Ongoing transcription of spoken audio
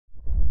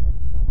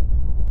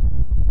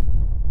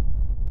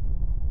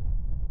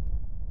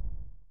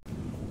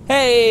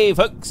Hey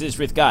folks, it's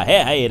Rithgar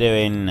here, how you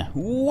doing?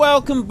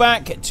 Welcome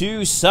back to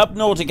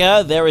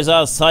Subnautica. There is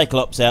our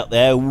Cyclops out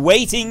there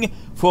waiting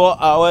for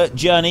our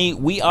journey.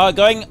 We are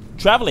going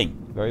travelling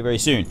very, very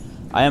soon.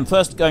 I am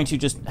first going to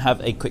just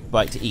have a quick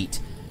bite to eat.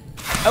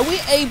 Are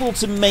we able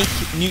to make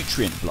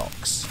nutrient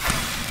blocks?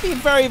 It would be a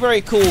very,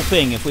 very cool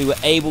thing if we were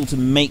able to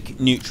make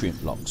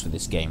nutrient blocks for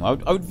this game. I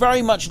would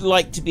very much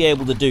like to be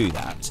able to do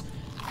that.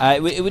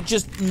 It would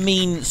just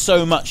mean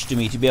so much to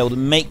me to be able to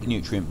make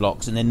nutrient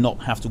blocks and then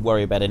not have to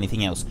worry about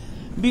anything else.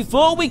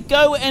 Before we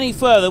go any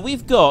further,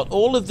 we've got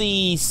all of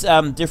these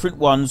different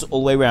ones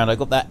all the way around. I've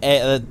got that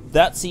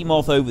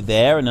seamoth over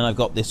there, and then I've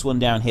got this one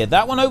down here.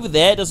 That one over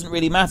there doesn't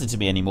really matter to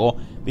me anymore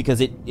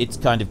because it's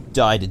kind of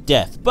died a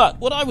death. But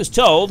what I was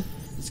told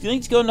is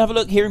going to go and have a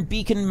look here in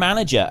Beacon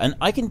Manager, and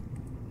I can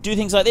do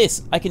things like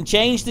this. I can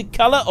change the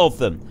colour of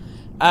them.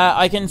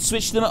 I can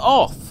switch them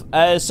off.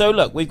 So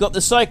look, we've got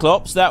the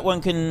Cyclops. That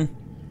one can...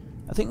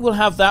 I think we'll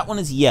have that one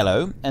as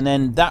yellow. And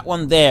then that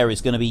one there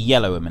is going to be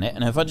yellow a minute.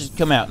 And if I just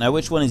come out now,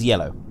 which one is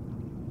yellow?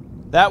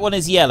 That one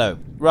is yellow.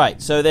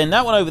 Right, so then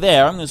that one over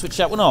there, I'm going to switch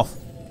that one off.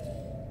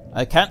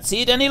 I can't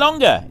see it any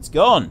longer. It's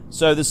gone.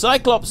 So the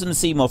Cyclops and the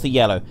seamoth are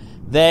yellow.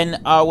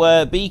 Then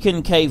our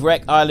Beacon Cave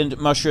Wreck Island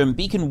Mushroom.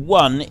 Beacon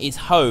 1 is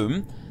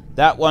home.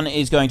 That one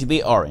is going to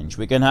be orange.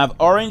 We're going to have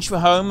orange for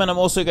home, and I'm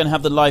also going to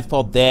have the life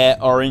pod there,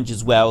 orange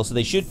as well. So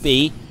they should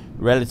be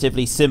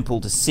relatively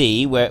simple to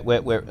see.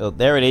 Oh,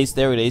 there it is,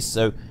 there it is.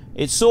 So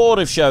it sort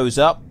of shows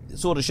up. It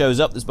sort of shows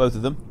up. There's both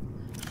of them.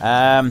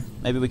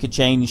 Maybe we could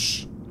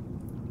change.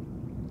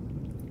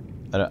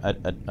 I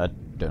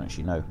don't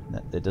actually know.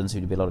 There doesn't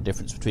seem to be a lot of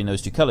difference between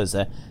those two colours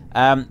there.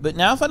 But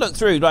now if I look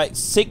through, right,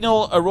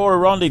 Signal Aurora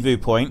Rendezvous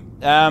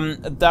Point.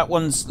 That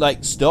one's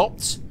like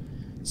stopped.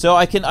 So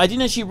I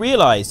didn't actually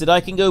realise that I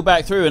can go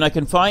back through and I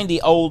can find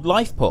the old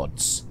life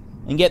pods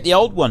and get the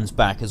old ones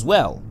back as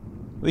well,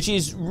 which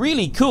is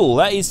really cool.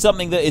 That is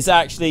something that is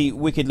actually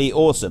wickedly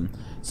awesome.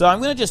 So I'm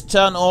going to just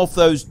turn off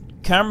those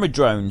camera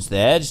drones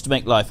there just to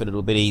make life a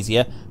little bit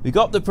easier. We've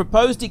got the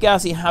proposed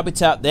degassy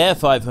habitat there,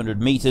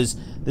 500 meters.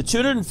 The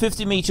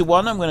 250 meter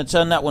one, I'm going to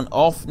turn that one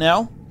off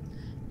now.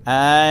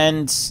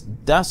 And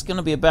that's going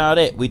to be about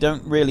it. We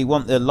don't really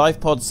want the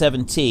life pod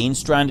 17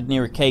 stranded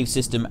near a cave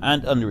system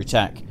and under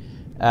attack.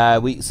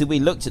 We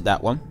looked at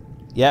that one.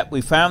 Yep,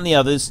 we found the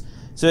others.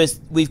 So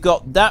we've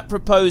got that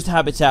proposed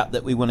habitat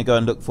that we want to go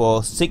and look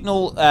for.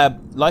 Signal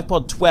life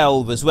pod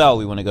 12 as well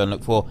we want to go and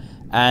look for.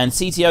 And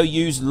CTO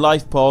use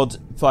life pod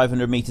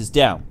 500 meters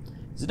down.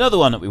 There's another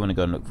one that we want to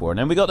go and look for. And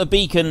then we got the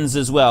beacons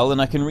as well,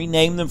 and I can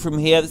rename them from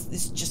here. This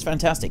is just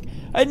fantastic.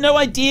 I had no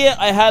idea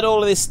I had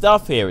all of this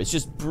stuff here. It's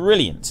just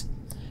brilliant.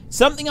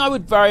 Something I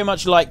would very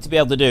much like to be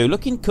able to do.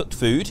 Look in cooked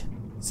food.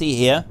 See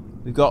here.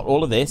 We've got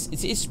all of this.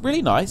 It's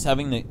really nice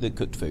having the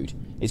cooked food.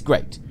 It's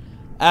great.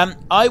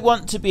 I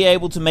want to be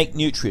able to make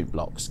nutrient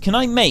blocks. Can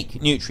I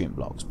make nutrient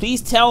blocks?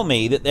 Please tell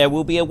me that there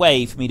will be a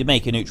way for me to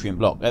make a nutrient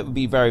block. That would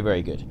be very,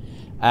 very good.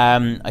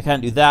 I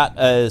can't do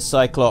that.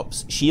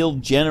 Cyclops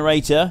shield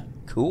generator.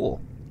 Cool.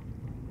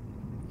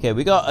 Okay,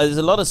 we got... there's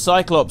a lot of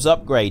Cyclops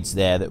upgrades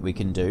there that we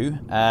can do.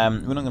 We're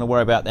not going to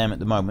worry about them at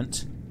the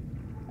moment.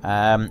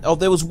 Oh,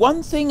 there was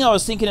one thing I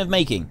was thinking of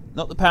making.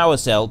 Not the power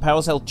cell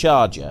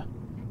charger.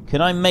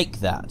 Can I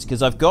make that?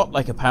 Because I've got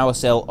like a power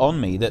cell on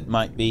me that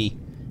might be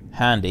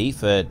handy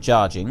for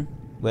charging.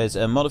 Where's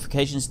a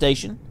modification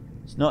station?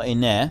 It's not in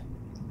there.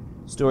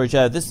 Storage.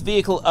 This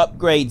vehicle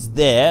upgrades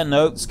there.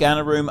 No,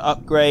 scanner room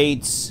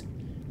upgrades.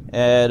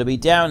 It'll be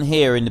down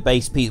here in the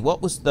base piece.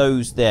 What was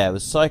those there? It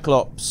was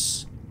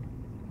Cyclops.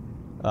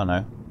 Oh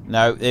no.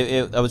 No,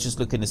 I was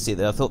just looking to see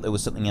that. I thought there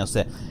was something else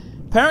there.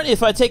 Apparently,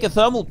 if I take a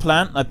thermal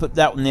plant, I put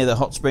that one near the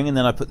hot spring, and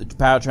then I put the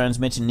power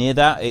transmitter near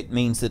that, it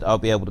means that I'll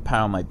be able to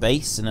power my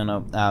base, and then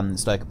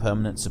it's like a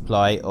permanent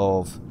supply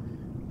of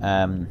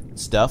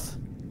stuff.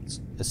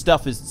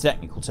 Stuff is the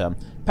technical term.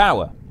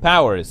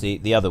 Power is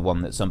the other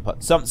one that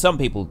some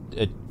people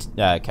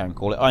can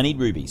call it. I need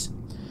rubies.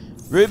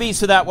 Rubies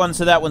for that one,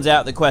 so that one's out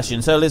of the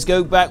question. So let's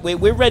go back.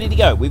 We're ready to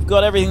go. We've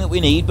got everything that we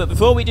need, but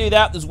before we do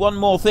that, there's one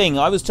more thing.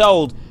 I was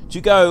told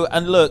to go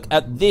and look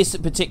at this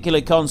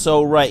particular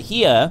console right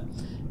here.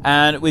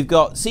 And we've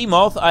got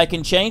Seamoth. I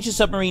can change the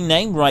submarine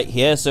name right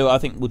here, so I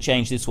think we'll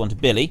change this one to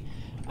Billy.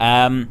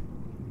 There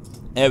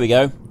we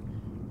go.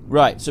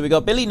 Right, so we've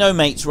got Billy No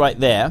Mates right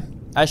there.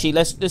 Actually,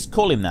 let's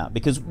call him that,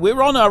 because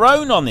we're on our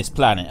own on this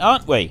planet,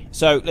 aren't we?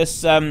 So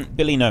let's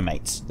Billy No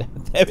Mates.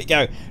 There we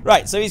go.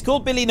 Right, so he's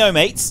called Billy No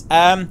Mates.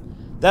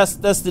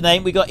 That's the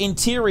name. We got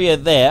interior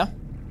there.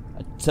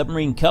 A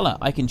submarine color.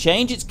 I can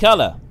change its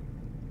color.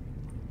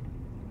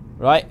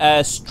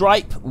 Right,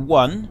 stripe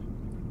 1.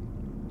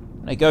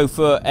 I go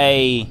for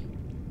a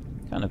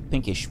kind of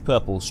pinkish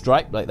purple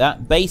stripe like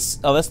that. Base,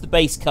 oh, that's the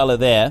base color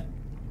there.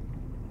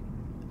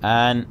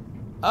 And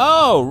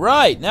oh,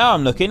 right, now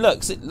I'm looking.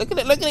 Look at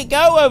it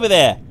go over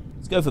there.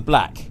 Let's go for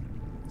black.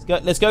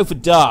 Let's go for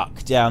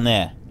dark down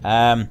there.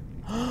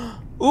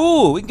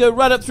 Ooh, we can go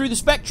right up through the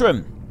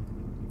spectrum.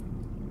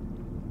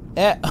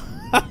 Yeah.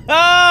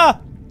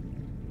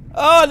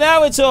 Oh,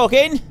 now we're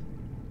talking.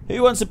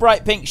 Who wants a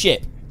bright pink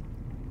ship?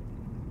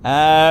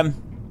 Okay,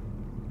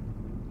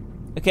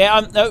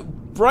 no,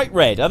 bright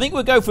red. I think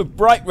we'll go for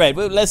bright red.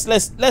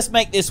 Let's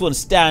make this one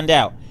stand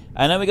out.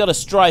 And then we got a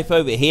stripe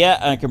over here,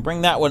 and I can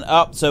bring that one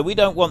up. So we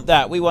don't want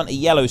that. We want a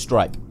yellow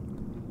stripe.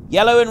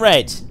 Yellow and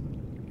red.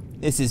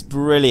 This is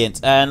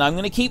brilliant. And I'm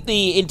going to keep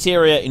the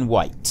interior in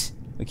white.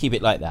 We'll keep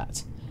it like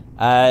that.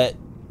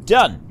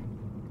 Done.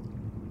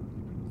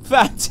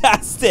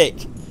 Fantastic.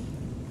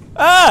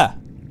 Ah!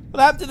 What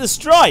happened to the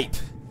stripe?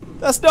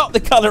 That's not the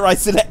colour I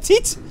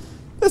selected.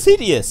 That's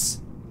hideous.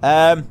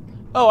 Oh,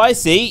 I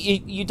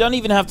see. You don't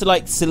even have to,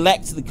 like,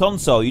 select the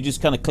console. You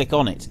just kind of click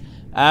on it.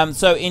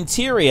 So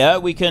interior,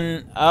 we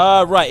can...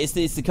 right, it's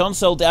the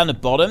console down the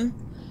bottom.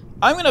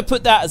 I'm going to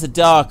put that as a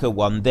darker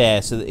one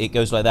there, so that it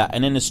goes like that.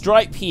 And then the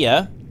stripe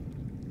here,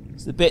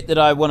 it's the bit that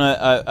I want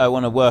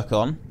to work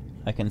on.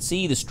 I can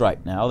see the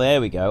stripe now.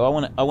 There we go.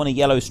 I want a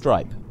yellow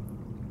stripe.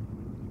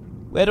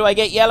 Where do I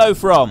get yellow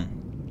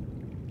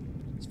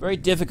from? It's very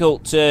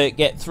difficult to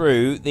get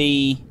through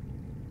the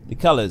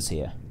colours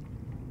here.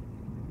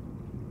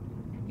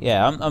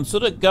 Yeah, I'm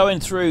sort of going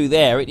through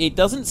there. It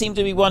doesn't seem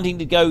to be wanting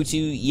to go to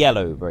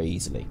yellow very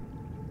easily.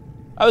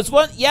 I was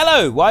want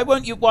yellow. Why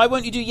won't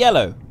you do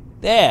yellow?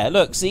 There,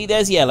 look, see,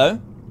 there's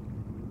yellow.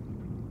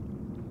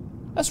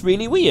 That's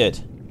really weird.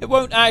 It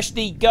won't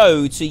actually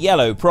go to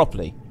yellow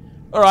properly.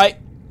 All right,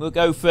 we'll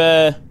go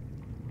for.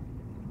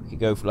 We could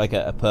go for like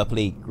a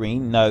purpley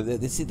green. No,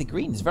 the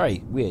green is a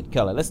very weird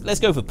color. Let's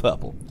go for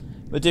purple.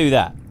 We'll do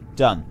that.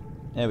 Done.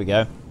 There we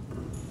go.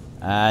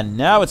 And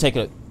now we'll take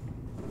a look.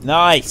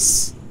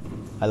 Nice.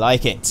 I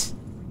like it.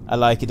 I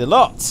like it a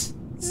lot.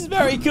 This is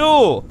very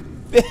cool.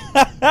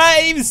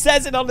 It even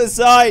says it on the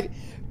side.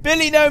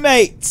 Billy No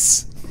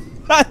Mates.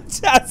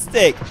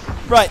 Fantastic.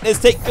 Right, let's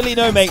take Billy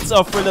No Mates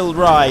off for a little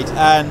ride.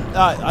 And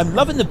I'm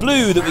loving the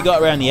blue that we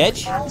got around the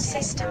edge. All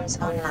systems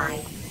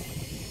online.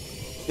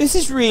 This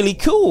is really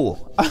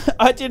cool.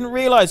 I didn't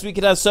realize we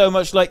could have so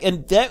much like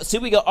in depth. See,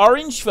 we got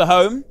orange for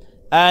home.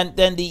 And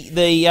then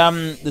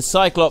the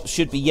Cyclops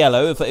should be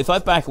yellow. If I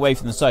back away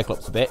from the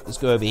Cyclops a bit, let's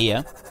go over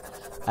here.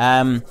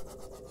 There.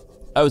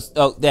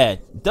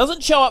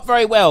 Doesn't show up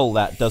very well,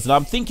 that does it?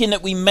 I'm thinking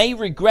that we may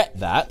regret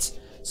that.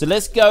 So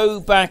let's go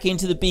back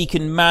into the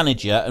beacon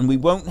manager, and we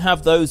won't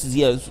have those as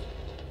yellow.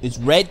 Is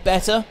red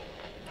better?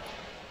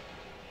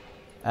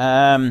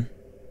 Not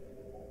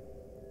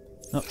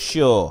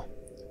sure.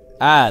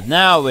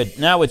 Now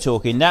we're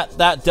talking.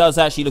 That does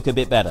actually look a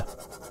bit better.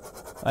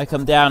 I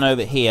come down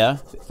over here,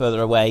 a bit further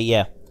away,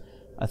 yeah.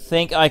 I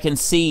think I can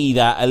see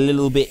that a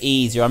little bit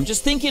easier. I'm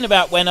just thinking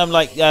about when I'm,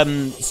 like,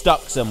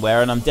 stuck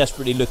somewhere and I'm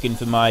desperately looking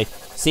for my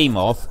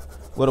seamoth.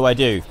 What do I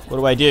do? What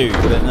do I do?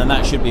 And then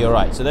that should be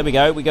alright. So there we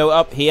go. We go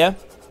up here.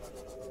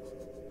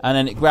 And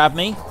then it grabbed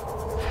me.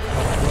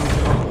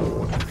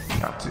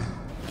 Captain,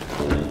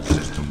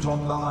 systems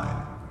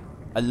online.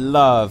 I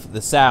love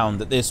the sound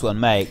that this one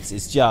makes.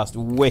 It's just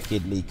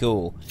wickedly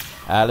cool.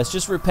 Let's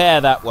just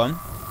repair that one.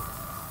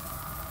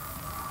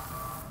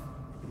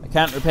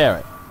 Can't repair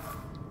it.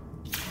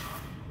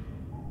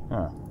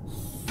 Huh.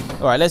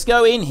 Alright, let's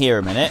go in here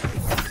a minute.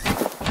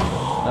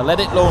 Now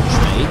let it launch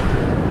me.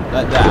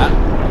 Like that.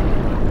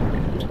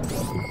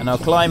 And I'll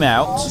climb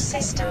out. All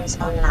systems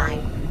online.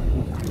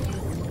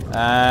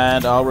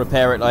 And I'll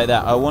repair it like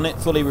that. I want it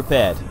fully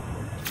repaired.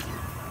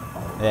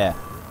 There.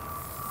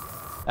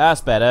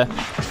 That's better.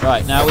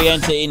 Right, now we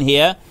enter in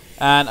here.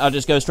 And I'll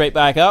just go straight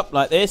back up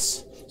like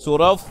this.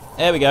 Sort of.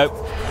 There we go.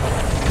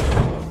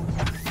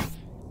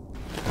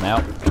 Come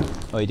out.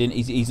 Oh, he didn't.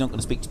 He's not going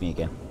to speak to me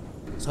again.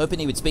 I was hoping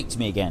he would speak to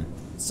me again.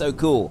 It's so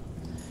cool.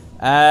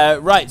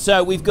 Right,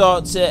 so we've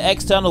got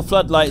external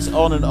floodlights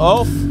on and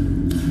off.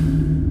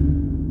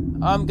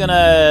 I'm going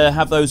to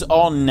have those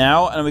on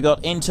now. And we've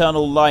got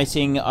internal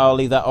lighting. I'll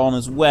leave that on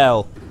as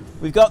well.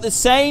 We've got the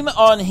same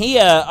on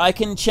here. I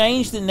can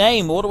change the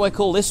name. What do I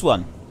call this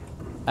one?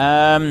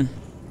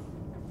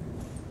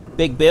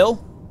 Big Bill.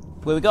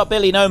 Well, we've got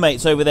Billy No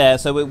Mates over there.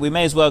 So we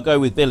may as well go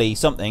with Billy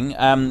something.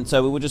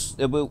 So we'll just...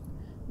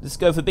 let's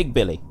go for Big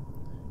Billy.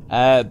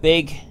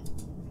 Big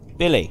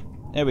Billy.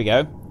 There we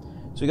go.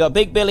 So we got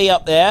Big Billy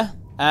up there.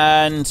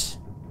 And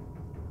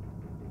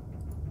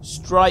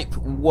stripe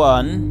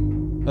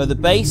 1. The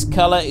base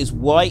color is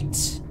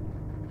white.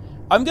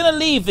 I'm going to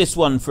leave this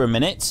one for a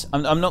minute.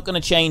 I'm not going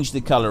to change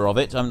the color of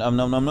it. I'm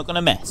not going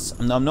to mess.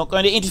 I'm not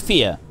going to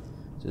interfere.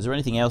 So is there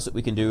anything else that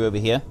we can do over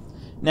here?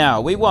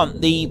 Now, we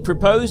want the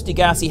proposed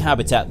Degassi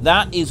habitat.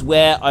 That is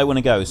where I want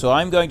to go. So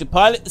I'm going to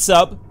pilot the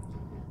sub.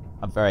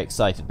 I'm very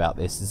excited about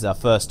this. This is our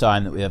first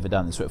time that we've ever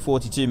done this. We're at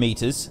 42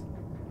 meters.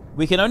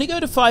 We can only go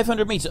to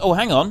 500 meters. Oh,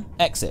 hang on.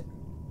 Exit.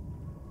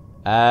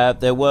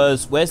 Where's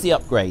the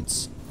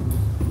upgrades?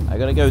 I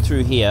got to go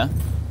through here.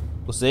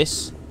 What's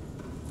this?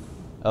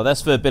 Oh,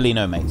 that's for Billy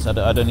No Mates. I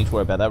don't need to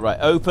worry about that. Right,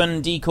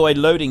 open decoy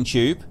loading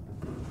tube.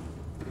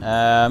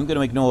 I'm going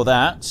to ignore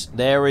that.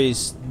 There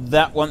is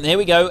that one. Here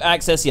we go.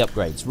 Access the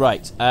upgrades.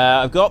 Right.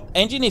 I've got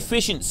engine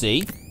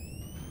efficiency.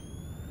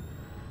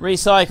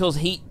 Recycles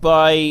heat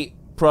by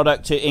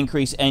product to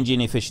increase engine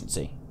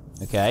efficiency.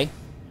 Okay.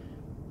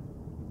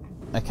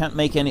 I can't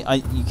make any...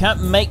 you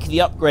can't make the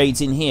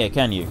upgrades in here,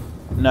 can you?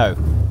 No.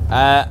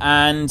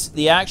 And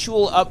the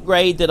actual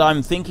upgrade that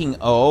I'm thinking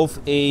of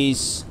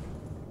is...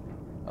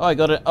 Oh, I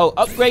got it. Oh,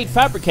 upgrade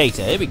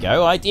fabricator. Here we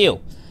go.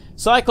 Ideal.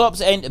 Cyclops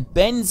and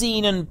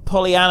benzene and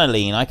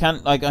polyaniline. I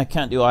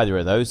can't do either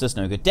of those. That's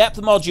no good. Depth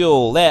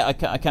module. There. I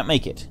can't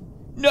make it.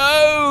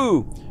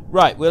 No!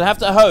 Right. We'll have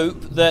to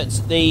hope that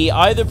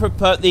either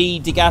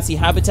the Degassi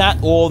habitat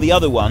or the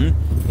other one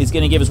is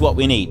going to give us what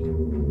we need.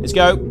 Let's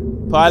go.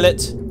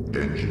 Pilot.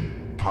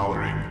 Engine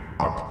powering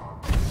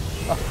up.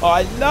 Oh,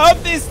 I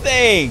love this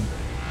thing.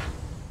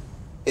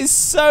 It's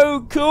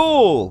so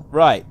cool.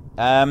 Right.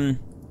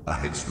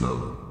 Ahead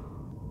slow.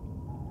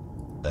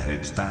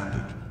 Ahead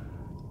standard.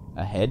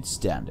 Ahead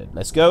standard.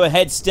 Let's go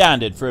ahead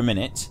standard for a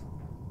minute.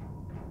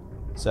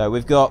 So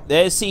we've got...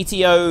 There's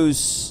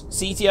CTOU's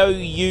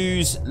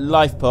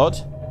life pod.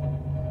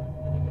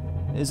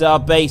 There's our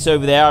base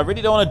over there. I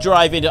really don't want to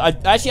drive into...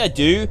 Actually, I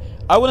do.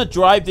 I want to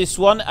drive this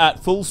one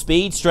at full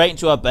speed straight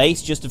into our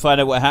base just to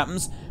find out what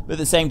happens. But at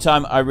the same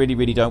time, I really,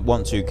 really don't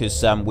want to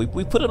because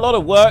we put a lot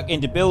of work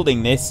into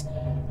building this.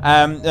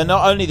 And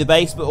not only the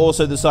base, but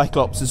also the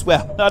Cyclops as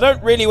well. I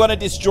don't really want to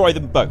destroy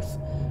them both.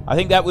 I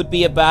think that would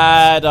be a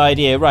bad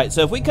idea. Right,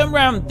 so if we come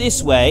round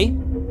this way,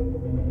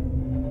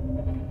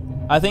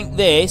 I think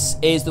this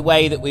is the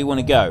way that we want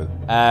to go.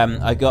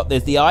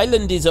 The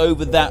island is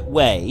over that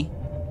way.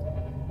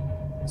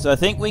 So I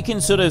think we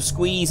can sort of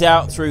squeeze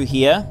out through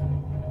here.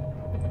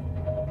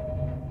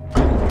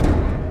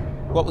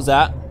 What was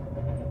that?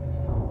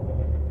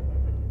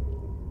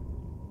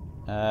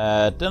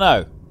 Don't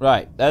know.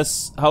 Right,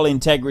 that's hull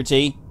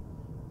integrity,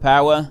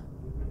 power.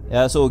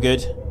 Yeah, that's all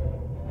good.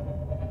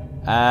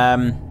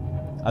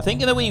 I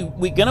think that we're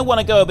going to want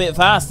to go a bit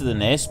faster than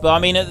this, but I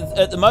mean,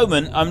 at the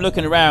moment, I'm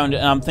looking around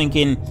and I'm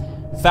thinking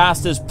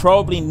faster's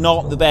probably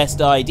not the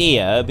best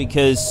idea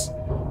because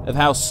of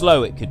how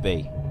slow it could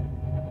be.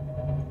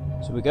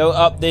 So we go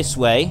up this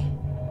way,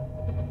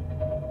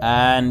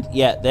 and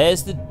yeah,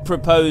 there's the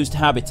proposed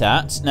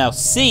habitat. Now,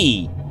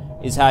 C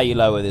is how you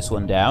lower this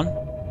one down.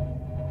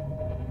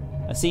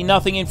 I see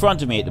nothing in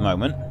front of me at the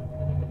moment.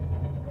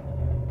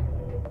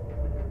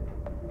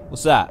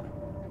 What's that?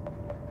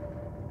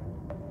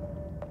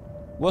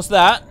 What's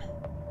that?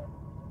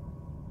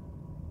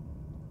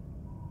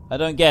 I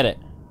don't get it.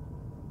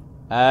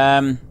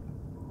 I'm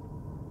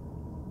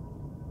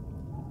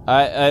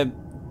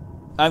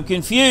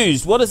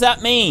confused. What does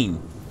that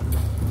mean?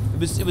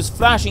 It was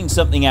flashing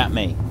something at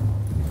me.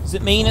 Does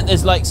it mean that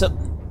there's like some...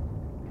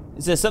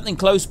 Is there something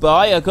close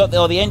by? I've got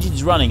the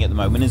engine's running at the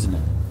moment, isn't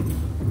it?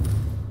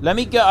 Let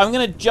me go. I'm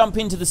going to jump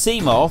into the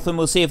seamoth and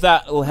we'll see if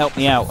that will help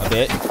me out a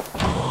bit.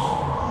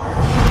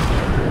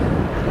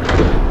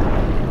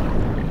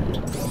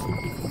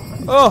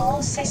 Oh.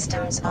 All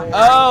systems online.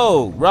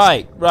 Oh,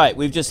 right.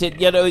 We've just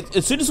hit...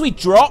 as soon as we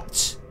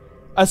dropped,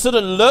 I sort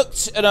of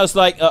looked and I was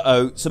like,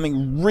 uh-oh,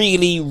 something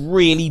really,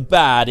 really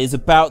bad is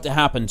about to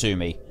happen to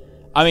me.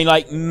 I mean,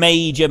 like,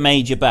 major,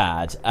 major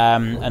bad.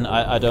 And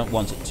I don't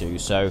want it to,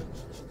 so...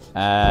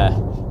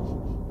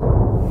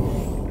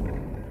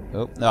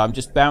 Oh, no, I'm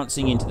just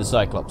bouncing into the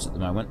Cyclops at the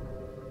moment.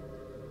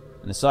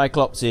 And the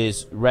Cyclops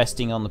is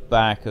resting on the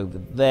back over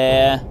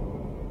there.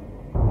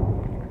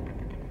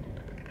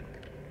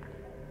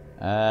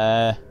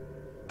 I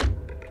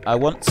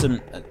want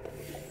some...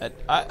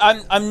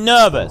 I'm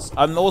nervous.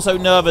 I'm also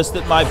nervous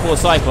that my poor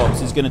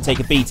Cyclops is going to take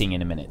a beating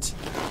in a minute.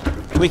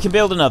 We can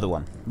build another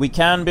one. We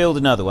can build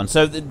another one.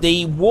 So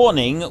the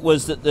warning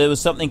was that there was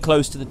something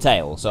close to the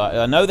tail. So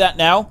I know that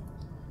now.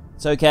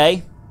 It's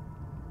okay.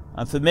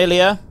 I'm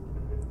familiar.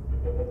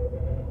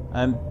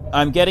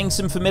 I'm getting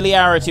some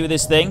familiarity with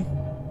this thing.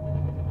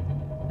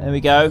 There we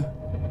go.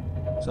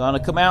 So I'm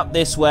going to come out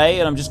this way,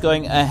 and I'm just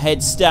going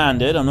ahead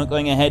standard. I'm not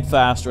going ahead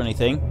fast or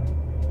anything.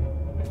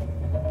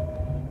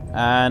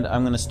 And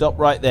I'm going to stop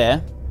right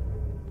there.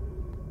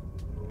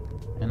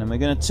 And then we're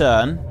going to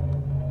turn.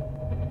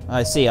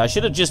 I see. I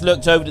should have just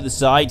looked over to the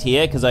side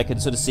here, because I could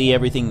sort of see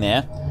everything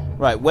there.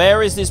 Right,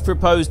 where is this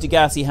proposed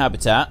Degassi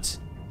habitat?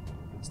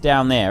 It's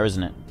down there,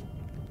 isn't it?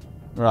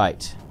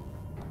 Right.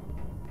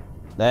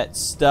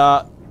 Let's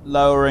start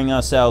lowering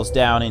ourselves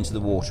down into the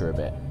water a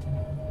bit.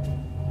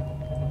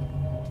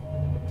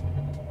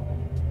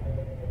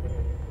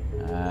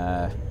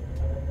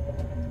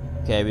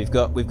 Okay, we've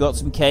got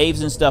some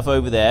caves and stuff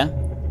over there.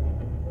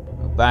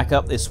 We'll back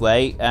up this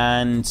way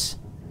and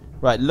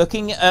right,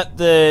 looking at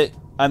the...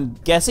 I'm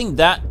guessing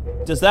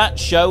that... Does that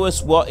show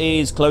us what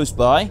is close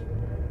by?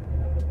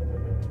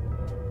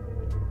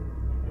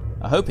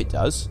 I hope it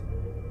does.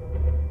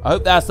 I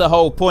hope that's the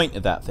whole point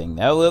of that thing.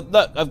 Now, look,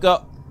 I've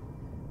got...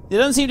 There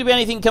doesn't seem to be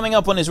anything coming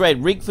up on his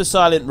red. Rig for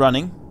silent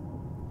running.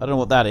 I don't know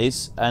what that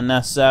is. And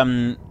that's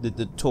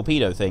the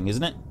torpedo thing,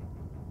 isn't it?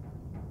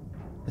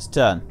 Let's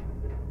turn.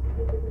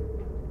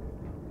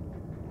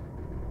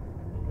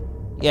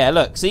 Yeah,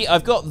 look. See,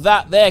 I've got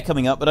that there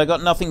coming up, but I've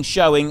got nothing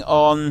showing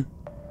on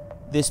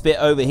this bit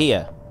over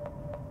here.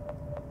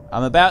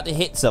 I'm about to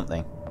hit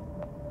something.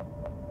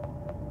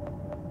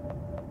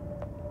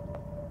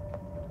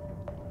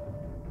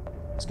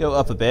 Let's go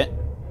up a bit.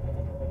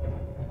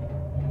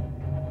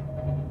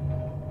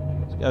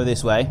 Go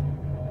this way. I'm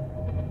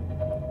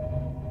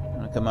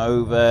gonna come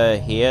over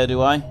here,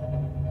 do I?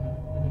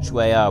 Which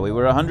way are we?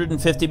 We're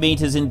 150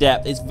 meters in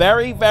depth. It's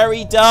very,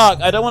 very dark.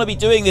 I don't want to be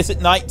doing this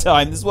at night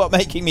time. This is what's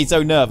making me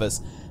so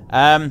nervous.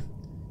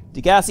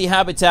 Degassi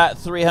habitat,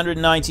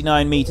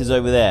 399 meters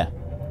over there.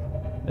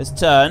 Let's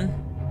turn.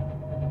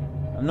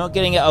 I'm not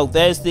getting it. Oh,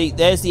 there's the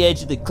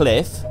edge of the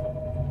cliff.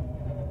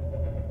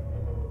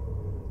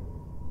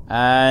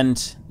 And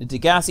the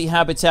Degassi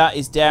habitat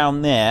is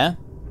down there.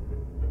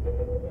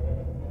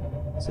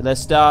 So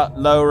let's start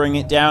lowering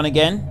it down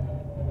again.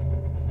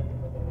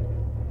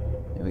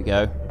 Here we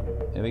go.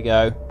 Here we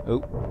go.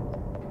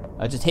 Oh,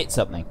 I just hit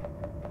something.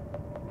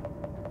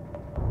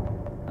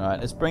 Alright,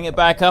 let's bring it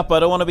back up. I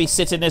don't want to be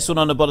sitting this one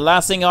on the bottom.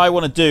 Last thing I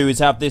want to do is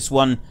have this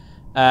one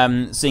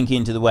sink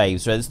into the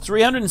waves. So it's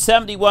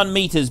 371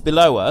 meters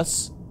below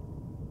us.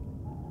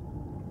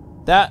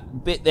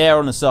 That bit there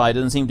on the side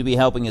doesn't seem to be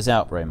helping us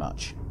out very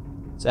much.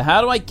 So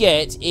how do I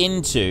get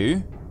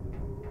into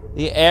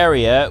the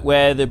area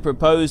where the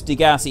proposed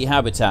Degassi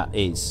habitat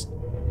is?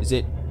 Is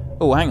it...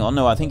 Oh, hang on.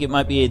 No, I think it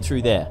might be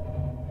through there.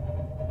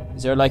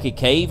 Is there like a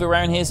cave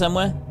around here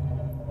somewhere?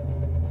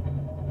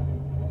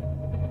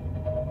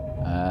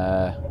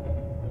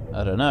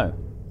 I don't know.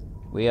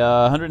 We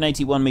are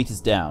 181 meters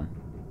down.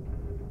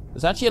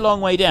 It's actually a long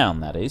way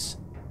down, that is.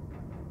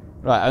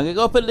 Right, I'm going to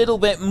go up a little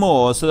bit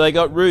more so that I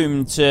got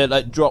room to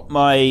like drop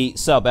my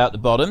sub out the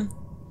bottom.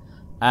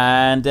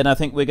 And then I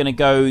think we're going to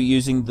go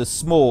using the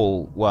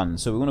small one.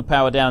 So we want to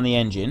power down the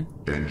engine.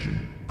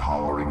 Engine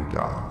powering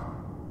down.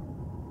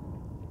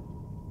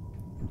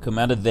 Come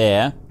out of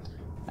there.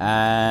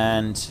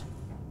 And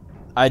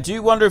I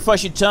do wonder if I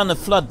should turn the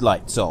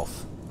floodlights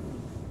off.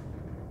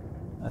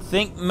 I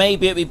think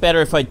maybe it'd be better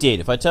if I did.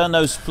 If I turn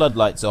those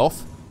floodlights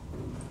off.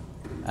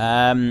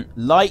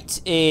 Light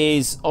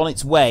is on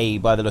its way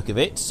by the look of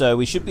it. So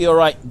we should be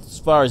alright as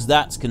far as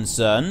that's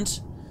concerned.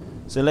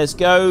 So let's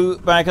go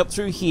back up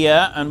through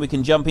here and we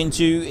can jump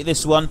into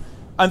this one.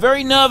 I'm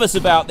very nervous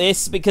about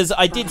this because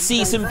I did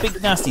see some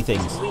big nasty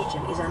things.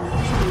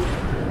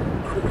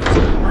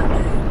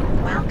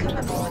 Welcome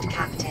aboard,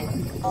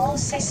 Captain. All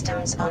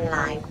systems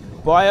online.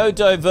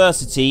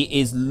 Biodiversity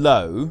is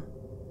low.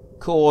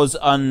 Cause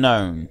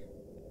unknown.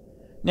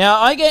 Now,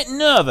 I get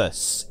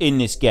nervous in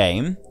this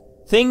game.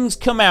 Things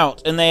come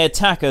out and they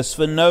attack us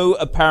for no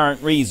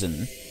apparent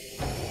reason.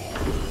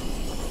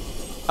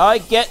 I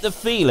get the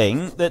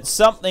feeling that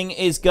something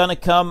is gonna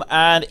come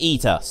and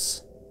eat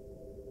us.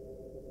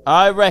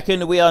 I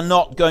reckon we are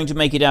not going to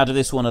make it out of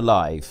this one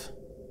alive.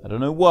 I don't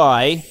know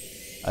why.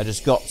 I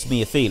just got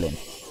me a feeling.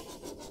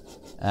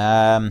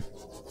 I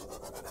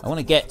want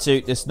to get to...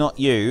 It's not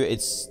you.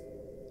 It's...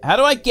 How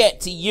do I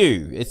get to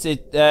you? It's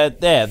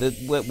there.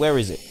 Where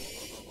is it?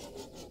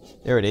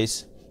 There it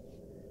is.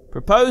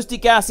 Proposed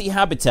Degassi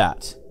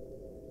habitat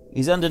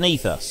is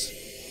underneath us.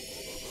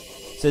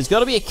 So there's got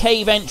to be a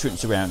cave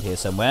entrance around here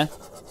somewhere.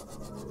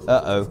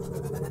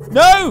 Uh-oh.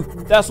 No!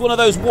 That's one of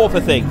those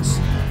warper things.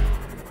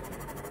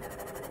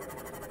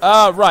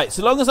 Right.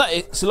 So long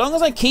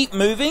as I keep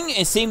moving,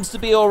 it seems to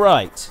be all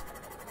right.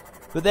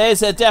 But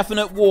there's a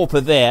definite warper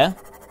there.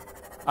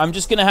 I'm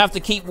just gonna have to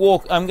keep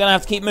I'm gonna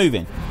have to keep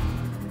moving.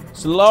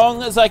 So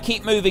long as I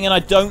keep moving and I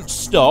don't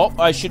stop,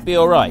 I should be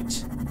all right.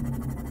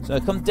 So I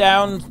come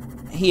down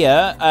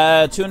here,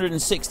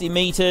 260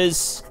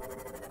 meters.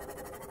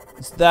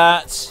 Is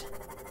that?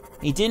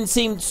 He didn't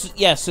seem to,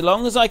 yeah, so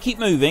long as I keep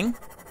moving,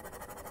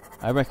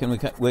 I reckon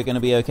we're going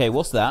to be okay.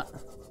 What's that?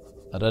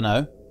 I don't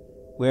know.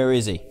 Where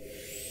is he?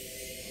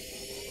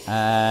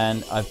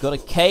 And I've got a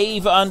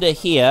cave under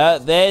here.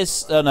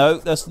 There's... Oh, no,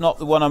 that's not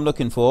the one I'm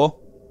looking for.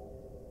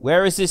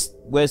 Where is this?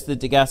 Where's the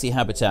Degassi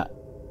habitat?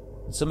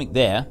 There's something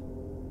there.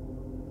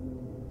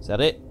 Is that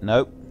it?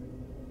 Nope.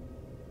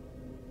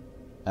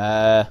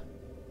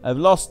 I've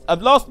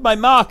lost my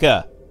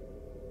marker.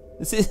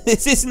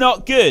 This is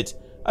not good.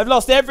 I've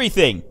lost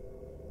everything.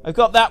 I've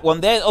got that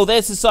one there. Oh,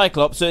 there's the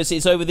Cyclops. So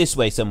it's over this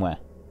way somewhere.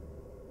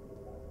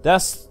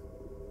 That's...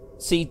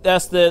 See,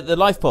 that's the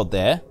life pod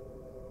there.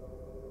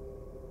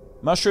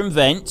 Mushroom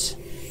vent.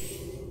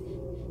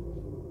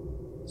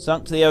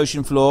 Sunk to the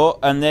ocean floor.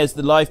 And there's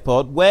the life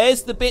pod.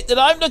 Where's the bit that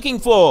I'm looking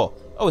for?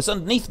 Oh, it's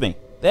underneath me.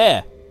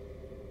 There.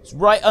 It's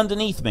right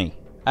underneath me.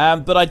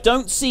 But I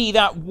don't see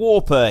that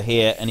warper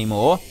here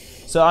anymore.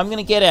 So I'm going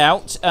to get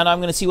out and I'm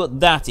going to see what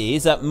that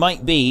is. That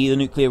might be the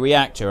nuclear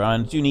reactor. I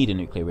do need a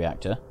nuclear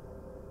reactor.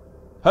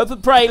 Hope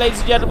and pray, ladies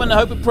and gentlemen.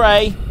 Hope and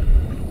pray.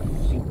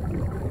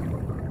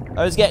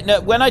 I was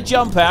getting... when I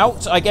jump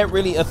out, I get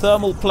really a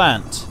thermal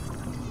plant.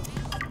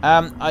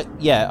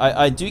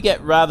 I do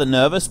get rather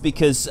nervous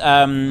because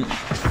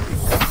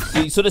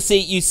you sort of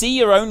see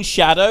your own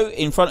shadow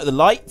in front of the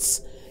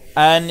lights,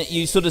 and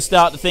you sort of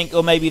start to think,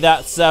 oh, maybe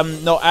that's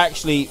not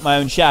actually my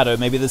own shadow.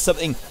 Maybe there's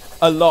something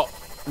a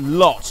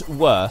lot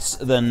worse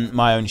than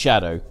my own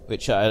shadow,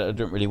 which I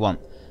don't really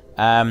want.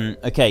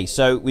 Okay,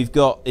 so we've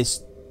got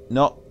this.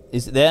 Not,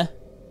 is it there?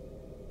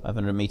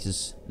 500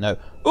 meters. No.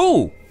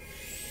 Ooh,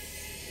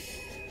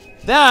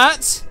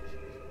 that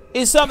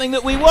is something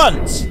that we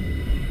want.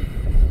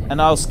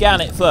 And I'll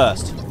scan it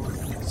first.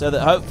 so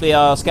that hopefully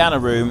our scanner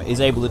room is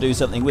able to do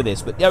something with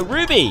this. But, yo,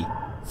 ruby!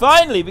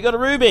 Finally, we got a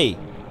ruby!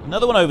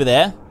 Another one over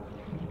there.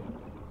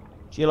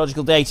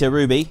 Geological data,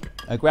 ruby.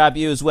 I'll grab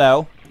you as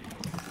well.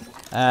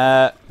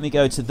 Let me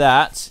go to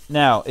that.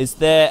 Now, is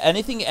there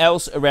anything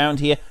else around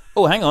here?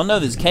 Oh, hang on. No,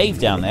 there's a cave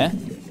down there.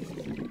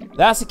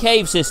 That's a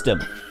cave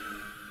system.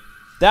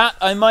 That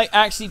I might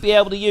actually be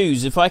able to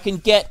use. If I can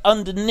get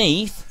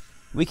underneath,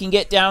 we can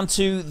get down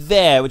to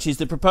there, which is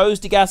the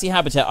proposed Degassi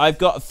habitat. I've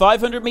got a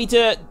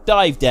 500-meter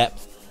dive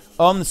depth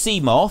on the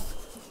seamoth,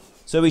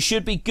 so we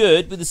should be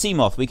good with the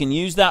seamoth. We can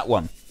use that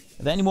one.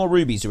 Are there any more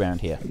rubies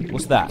around here?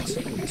 What's that?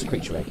 It's a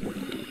creature egg.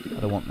 I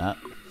don't want that.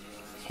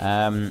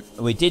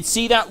 We did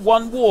see that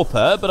one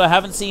warper, but I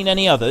haven't seen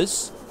any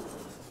others.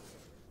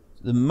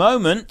 At the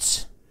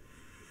moment,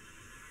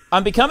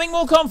 I'm becoming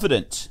more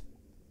confident.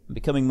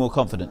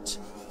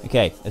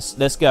 Okay,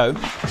 let's go.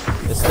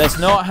 Let's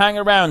not hang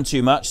around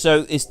too much.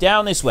 So it's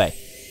down this way.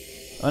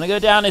 I'm gonna go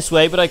down this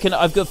way, but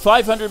I've got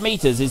 500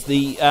 meters is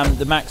the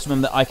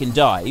maximum that I can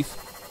dive.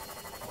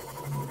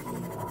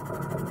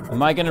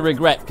 Am I gonna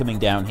regret coming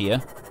down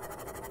here?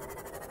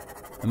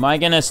 Am I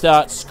gonna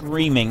start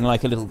screaming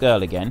like a little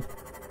girl again?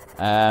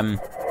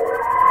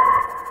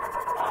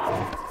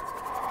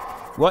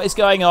 What is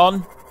going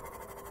on?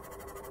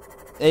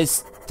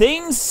 There's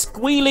things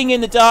squealing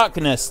in the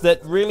darkness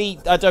that really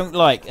I don't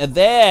like.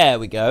 There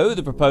we go,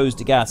 the proposed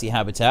Degassi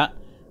habitat.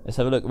 Let's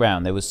have a look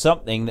around. There was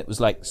something that was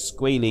like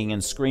squealing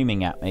and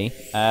screaming at me.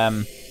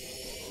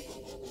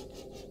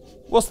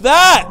 What's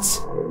that?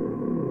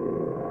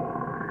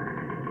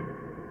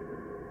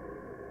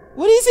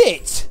 What is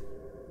it?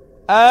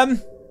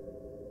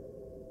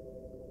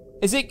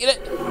 Is it gonna...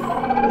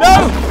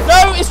 No!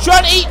 No! It's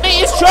trying to eat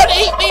me! It's trying to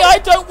eat me! I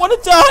don't want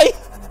to die!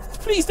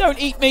 Please don't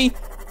eat me!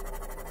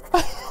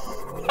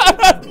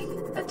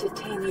 A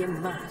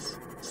titanium mass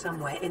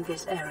somewhere in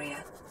this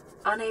area.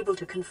 Unable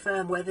to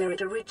confirm whether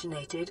it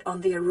originated on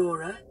the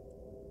Aurora.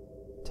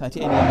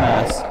 Titanium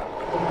mass.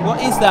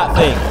 What is that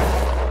thing?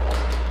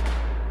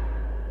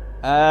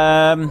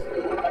 Ah!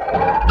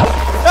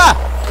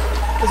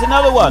 There's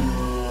another one.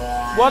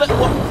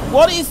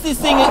 What is this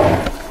thing?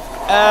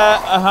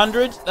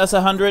 100? That's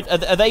 100.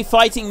 Are they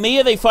fighting me?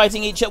 Are they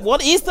fighting each other?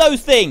 What is those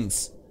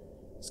things?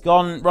 It's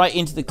gone right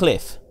into the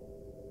cliff.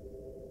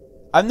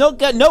 I'm not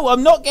getting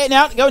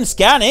out to go and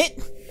scan it.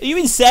 Are you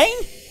insane?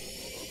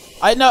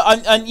 I know,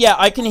 yeah,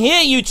 I can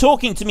hear you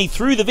talking to me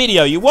through the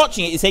video. You're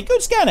watching it, you say, go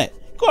and scan it.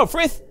 Go on,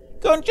 Frith.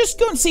 Just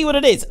go and see what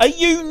it is. Are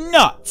you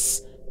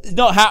nuts? It's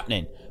not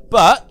happening.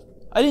 But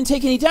I didn't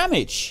take any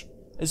damage.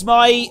 It's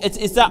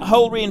that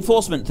whole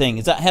reinforcement thing.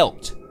 Has that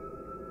helped?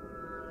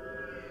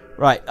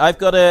 Right, I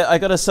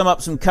gotta sum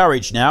up some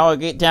courage now. I'll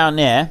get down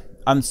there.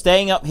 I'm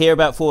staying up here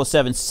about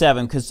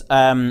 477 because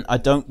I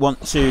don't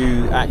want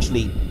to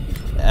actually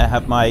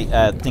have my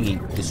thingy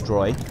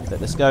destroyed. So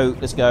let's go.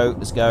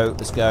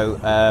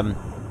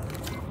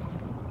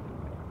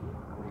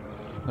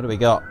 What do we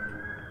got?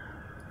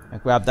 I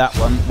grab that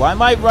one. Why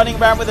am I running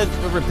around with a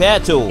repair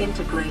tool?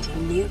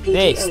 Integrating new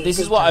PDA This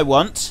is what I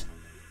want.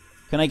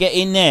 Can I get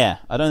in there?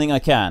 I don't think I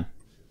can.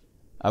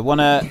 I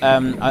wanna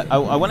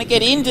I wanna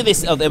get into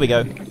this. Oh, there we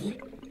go.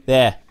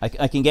 There,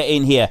 I can get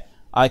in here.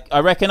 I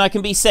reckon I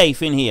can be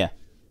safe in here.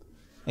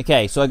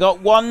 Okay, so I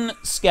got one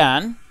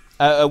scan,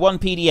 one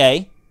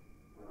PDA.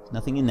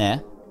 Nothing in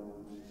there.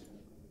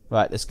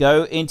 Right, let's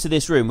go into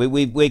this room.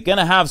 We're going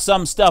to have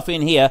some stuff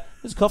in here.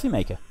 There's a coffee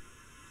maker.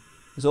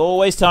 There's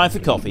always time for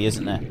coffee,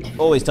 isn't there?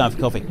 Always time for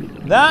coffee.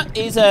 That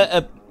is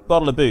a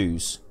bottle of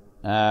booze.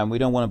 We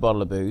don't want a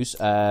bottle of booze.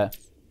 Go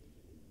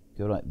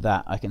like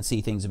that. I can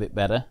see things a bit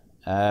better.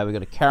 We've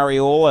got a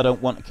carry-all. I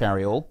don't want a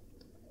carry-all.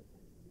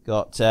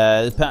 Got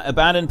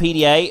abandoned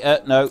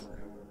PDA. No.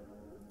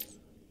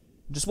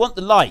 Just want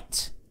the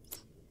light.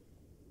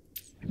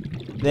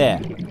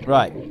 There.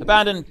 Right.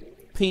 Abandoned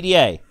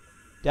PDA.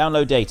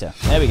 Download data.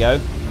 There we go.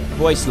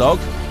 Voice log.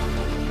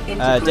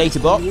 Data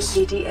box.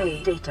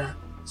 Data.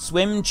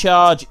 Swim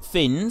charge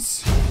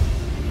fins.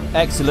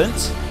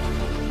 Excellent.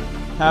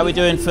 How are we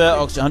doing for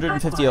oxygen?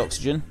 150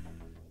 oxygen.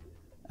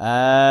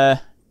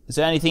 Is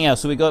there anything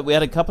else? So we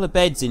had a couple of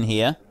beds in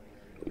here.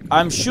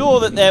 I'm sure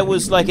that there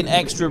was like an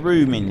extra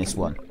room in this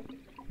one.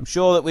 I'm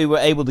sure that we were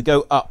able to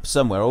go up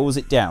somewhere, or was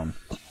it down?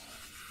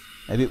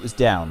 Maybe it was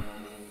down.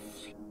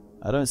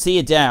 I don't see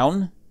a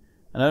down.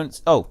 I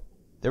don't. Oh,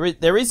 there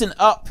is an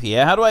up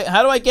here. How do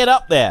I get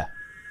up there?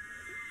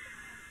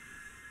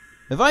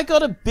 Have I got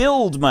to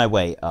build my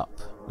way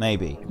up?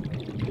 Maybe.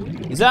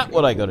 Is that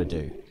what I got to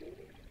do?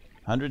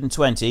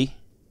 120.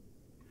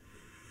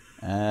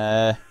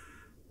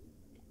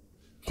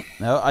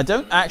 No, I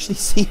don't actually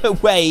see a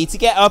way to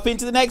get up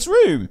into the next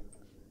room.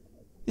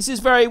 This is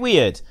very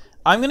weird.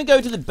 I'm going to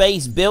go to the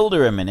base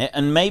builder a minute,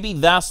 and maybe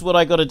that's what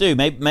I got to do.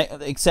 Maybe,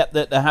 except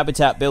that the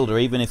habitat builder,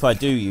 even if I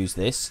do use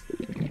this,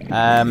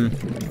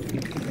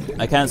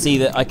 I can't see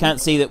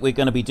that we're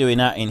going to be doing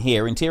that in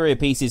here. Interior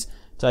pieces,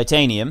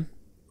 titanium.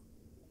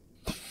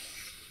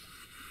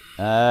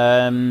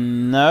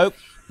 Nope.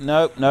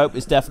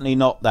 It's definitely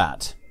not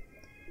that.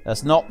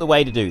 That's not the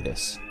way to do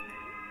this.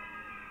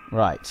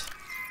 Right.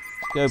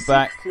 go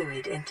back. Seek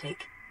fluid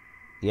intake.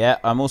 Yeah,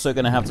 I'm also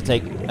going to have to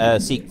take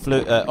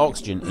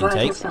oxygen Vital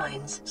intake.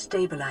 signs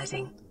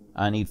stabilizing.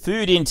 I need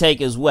food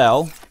intake as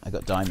well. I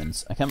got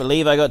diamonds. I can't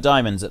believe I got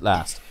diamonds at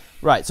last.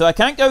 Right, so I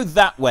can't go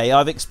that way.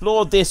 I've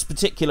explored this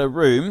particular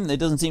room. There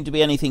doesn't seem to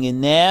be anything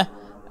in there.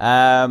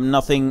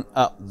 Nothing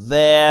up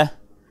there.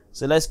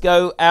 So let's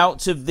go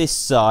out of this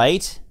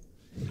side.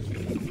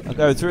 I'll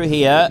go through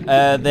here.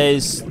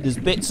 There's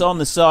bits on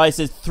the sides.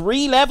 There's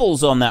 3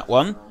 levels on that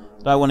one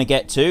that I want to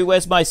get to.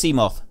 Where's my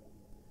seamoth?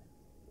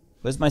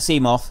 Where's my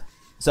seamoth?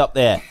 It's up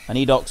there. I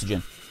need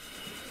oxygen.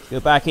 Let's go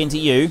back into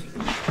you.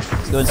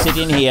 Let's go and sit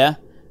in here.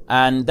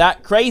 And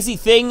that crazy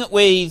thing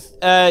with...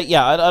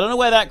 yeah, I don't know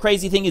where that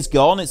crazy thing is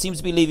gone. It seems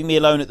to be leaving me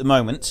alone at the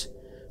moment.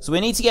 So we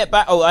need to get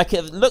back... Oh,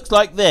 it looks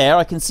like there.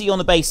 I can see on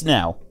the base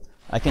now.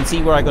 I can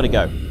see where I got to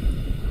go.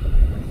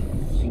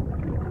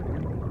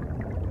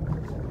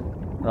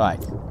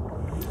 Right.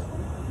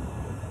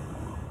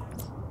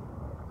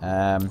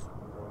 I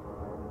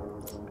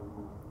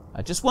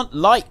just want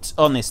light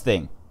on this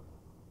thing.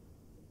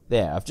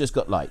 There, I've just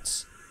got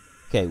lights.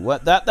 Okay,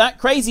 what that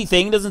crazy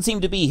thing doesn't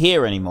seem to be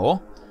here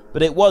anymore,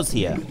 but it was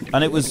here,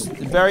 and it was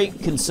very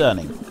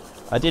concerning.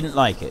 I didn't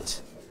like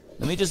it.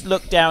 Let me just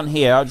look down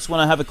here. I just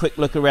want to have a quick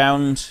look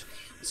around.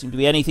 Doesn't seem to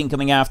be anything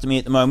coming after me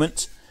at the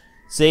moment.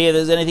 See if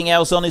there's anything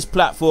else on this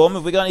platform.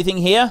 Have we got anything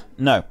here?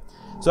 No.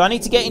 So I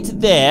need to get into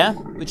there,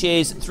 which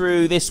is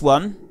through this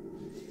one.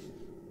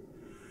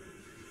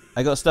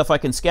 I got stuff I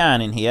can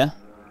scan in here.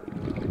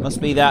 Must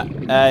be that,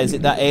 is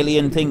it that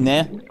alien thing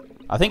there?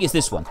 I think it's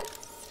this one.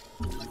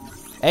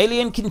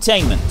 Alien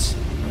containment.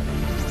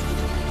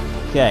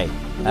 Okay.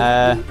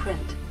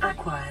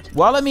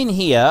 While I'm in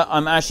here,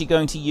 I'm actually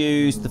going to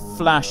use the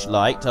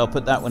flashlight. I'll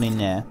put that one in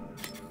there.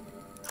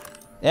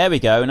 There we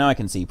go. Now I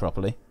can see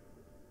properly.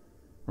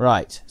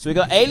 Right. So we've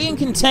got alien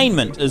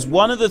containment as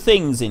one of the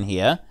things in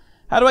here.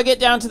 How do I get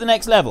down to the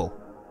next level?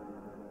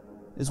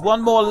 There's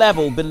one more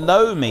level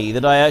below me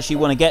that I actually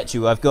want to get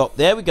to. I've got...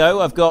 There we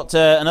go. I've got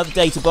another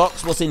data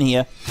box. What's in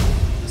here?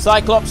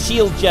 Cyclops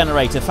shield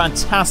generator.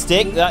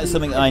 Fantastic. That is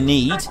something that I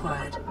need.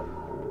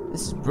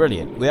 This is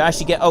brilliant. We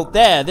actually get... Oh,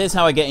 there's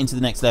how I get into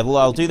the next level.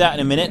 I'll do that in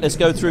a minute. Let's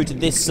go through to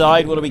this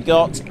side. What do we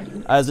got?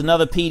 There's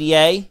another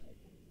PDA.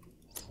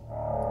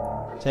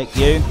 Take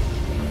you.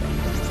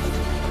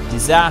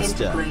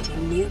 Disaster.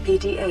 Integrating new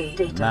PDA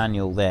data.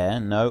 Manual there.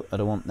 No, I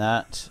don't want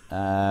that.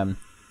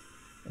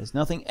 There's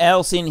nothing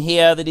else in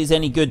here that is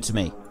any good to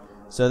me.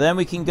 So then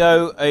we can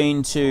go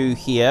into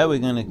here. We're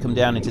going to come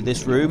down into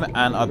this room,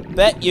 and I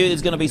bet you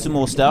there's going to be some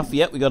more stuff.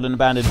 Yep, we got an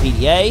abandoned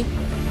PDA.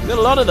 We've got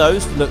a lot of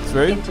those to look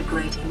through.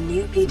 Integrating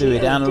new PDA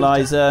Fluid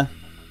analyzer.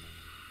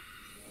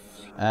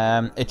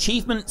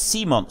 Achievement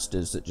sea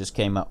monsters that just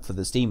came up for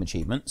the Steam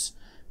achievements.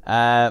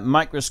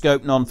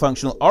 Microscope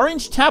non-functional.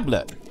 Orange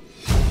tablet.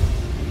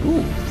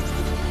 Ooh.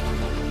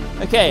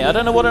 Okay, I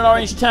don't know what an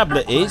orange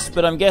tablet is,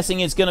 but I'm guessing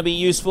it's going to be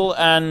useful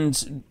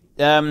and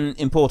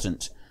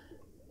important.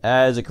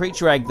 There's a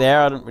creature egg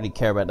there. I don't really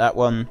care about that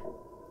one.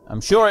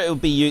 I'm sure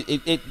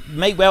it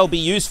may well be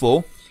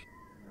useful.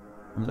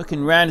 I'm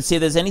looking around to see if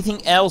there's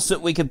anything else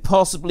that we could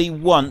possibly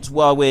want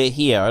while we're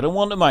here. I don't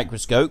want a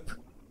microscope.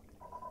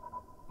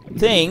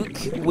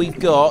 Think we've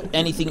got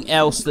anything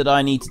else that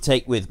I need to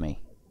take with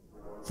me.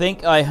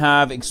 Think I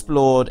have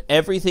explored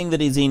everything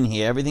that is in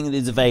here, everything that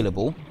is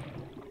available.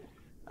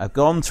 I've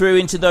gone through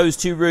into those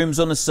 2 rooms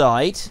on the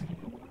side,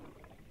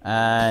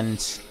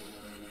 and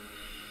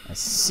I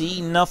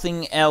see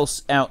nothing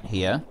else out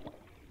here.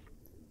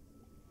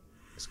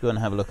 Let's go and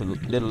have a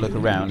little look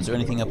around. Is there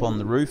anything up on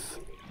the roof?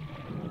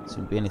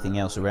 Doesn't be anything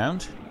else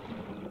around.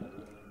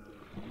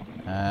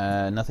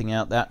 Nothing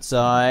out that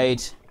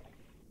side.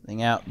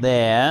 Nothing out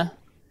there.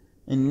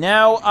 And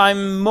now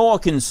I'm more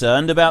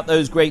concerned about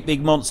those great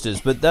big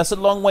monsters, but that's a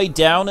long way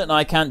down, and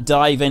I can't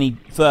dive any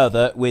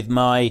further with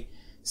my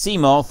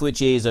seamoth,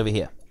 which is over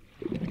here.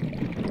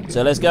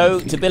 So let's go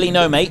to Billy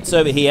No Mates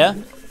over here,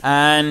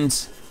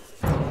 and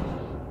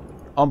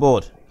on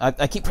board.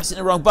 I keep pressing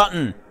the wrong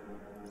button.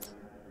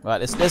 Right,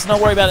 let's not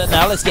worry about it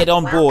now. Let's get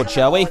on board,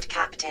 shall we?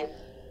 Captain.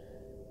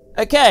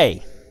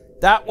 Okay,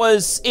 that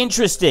was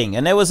interesting,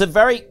 and there was a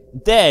very...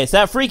 There's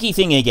that freaky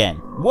thing again.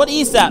 What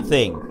is that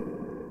thing?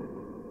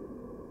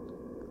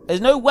 There's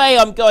no way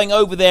I'm going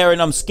over there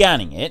and I'm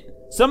scanning it.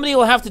 Somebody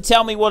will have to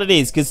tell me what it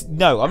is, because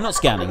no, I'm not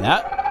scanning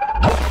that.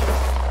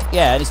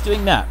 Yeah, and it's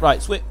doing that.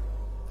 Right, switch.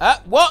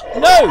 What?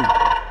 No!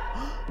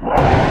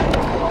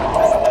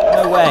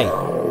 No way.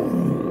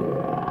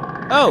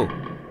 Oh.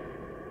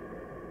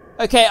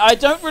 Okay, I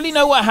don't really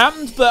know what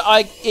happened, but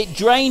it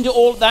drained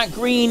all that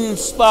green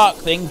spark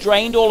thing,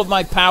 drained all of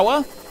my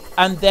power,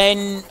 and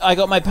then I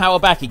got my power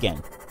back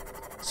again.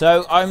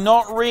 So I'm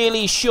not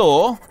really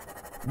sure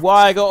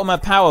why I got all my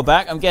power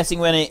back. I'm guessing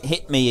when it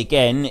hit me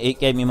again, it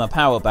gave me my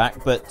power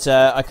back, but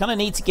I kind of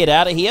need to get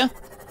out of here,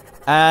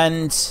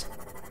 and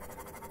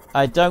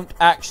I don't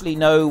actually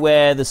know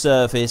where the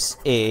surface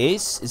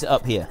is. Is it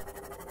up here?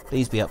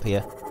 Please be up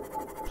here.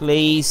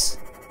 Please.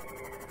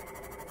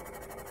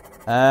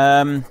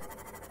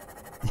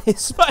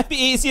 This might be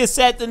easier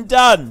said than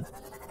done.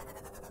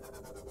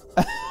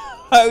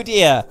 Oh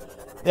dear.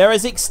 There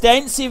is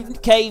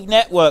extensive cave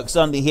networks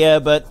under here,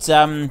 but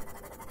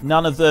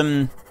none of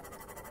them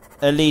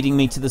are leading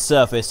me to the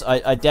surface.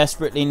 I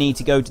desperately need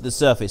to go to the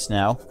surface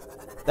now.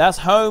 That's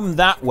home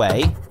that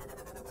way.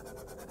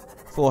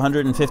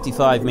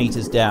 455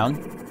 meters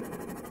down.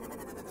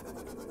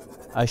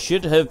 I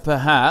should have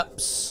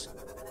perhaps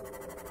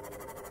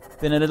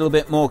been a little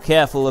bit more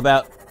careful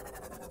about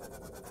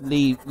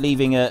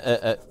leaving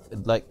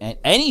like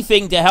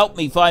anything to help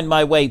me find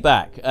my way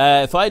back.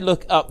 If I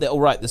look up there, all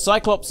right, the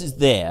Cyclops is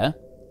there.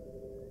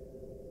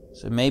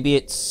 So maybe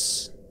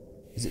is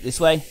it this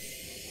way?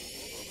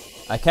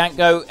 I can't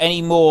go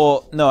any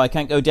more. No, I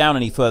can't go down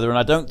any further, and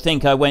I don't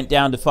think I went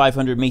down to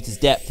 500 meters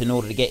depth in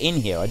order to get in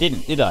here. I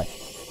didn't, did I?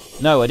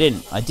 No, I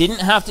didn't. I didn't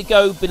have to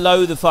go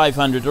below the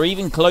 500 or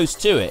even close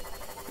to it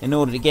in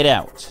order to get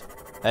out.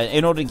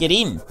 In order to get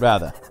in,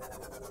 rather.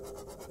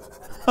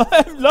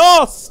 I'm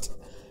lost!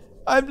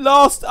 I'm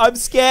lost. I'm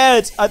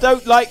scared. I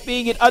don't like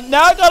being in.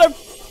 Now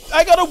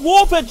I got a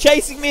warper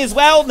chasing me as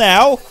well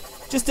now.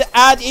 Just to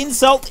add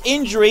insult to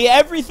injury.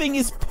 Everything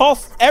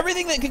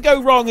that could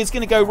go wrong is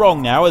going to go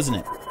wrong now, isn't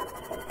it?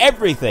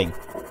 Everything.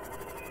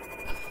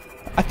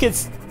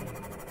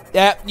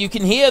 Yeah, you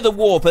can hear the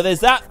warper.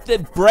 There's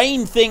the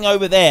brain thing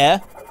over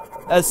there.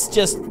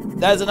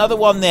 There's another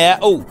one there.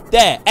 Oh,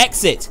 there.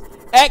 Exit.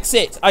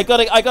 Exit. I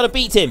gotta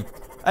beat him.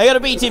 I gotta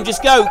beat him.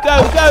 Just go.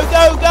 Go, go,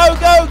 go, go,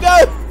 go,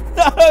 go.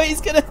 No, I'm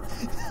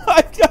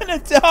gonna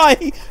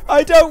die.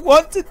 I don't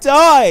want to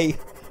die.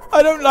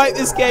 I don't like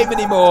this game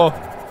anymore.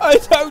 I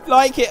don't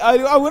like it.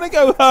 I want to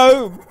go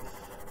home.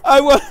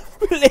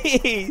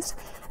 Please.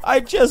 I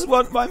just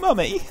want my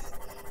mummy.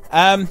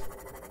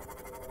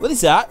 What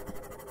is that?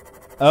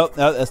 Oh,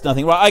 no, that's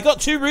nothing. Right, I got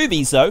 2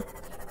 rubies, though.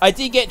 I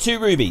did get 2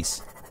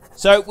 rubies.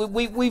 So,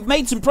 we've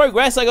made some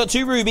progress. I got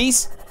 2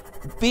 rubies.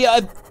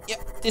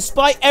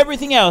 Despite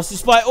everything else,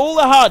 despite all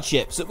the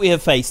hardships that we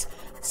have faced,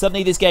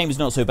 suddenly this game is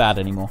not so bad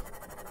anymore.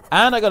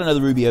 And I got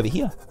another ruby over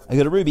here. I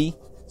got a ruby.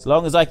 As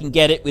long as I can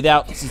get it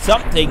without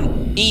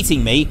something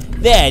eating me.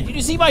 There, did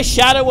you see my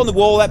shadow on the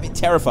wall? That bit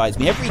terrifies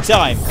me every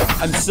time.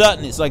 I'm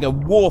certain it's like a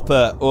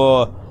warper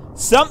or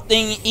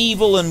something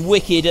evil and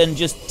wicked and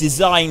just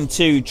designed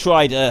to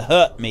try to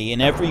hurt me in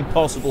every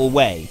possible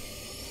way.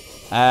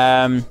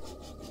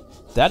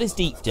 That is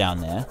deep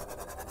down there.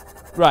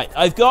 Right,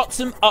 I've got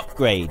some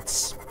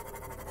upgrades.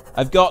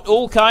 I've got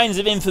all kinds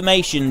of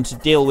information to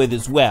deal with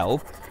as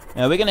well.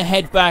 Now, we're going to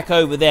head back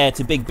over there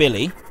to Big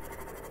Billy.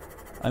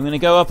 I'm going to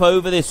go up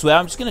over this way.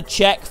 I'm just going to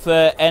check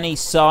for any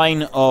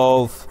sign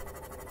of...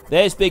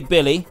 There's Big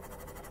Billy.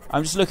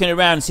 I'm just looking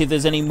around to see if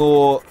there's any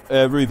more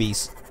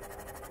rubies.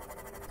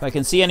 If I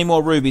can see any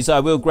more rubies, I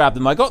will grab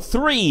them. I got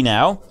 3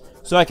 now.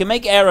 So I can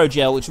make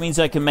aerogel, which means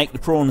I can make the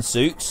prawn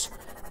suits.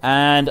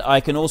 And I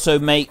can also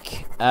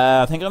make...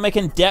 I think I'll make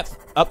a depth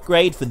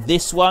upgrade for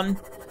this one.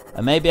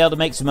 I may be able to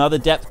make some other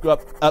depth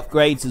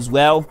upgrades as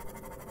well.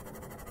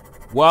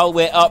 While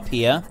we're up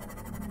here,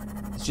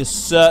 let's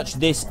just search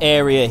this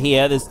area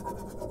here.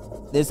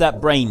 There's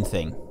that brain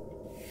thing.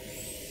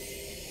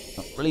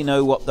 Don't really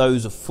know what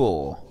those are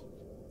for.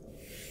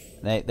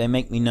 They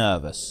make me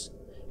nervous.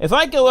 If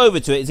I go over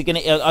to it, is it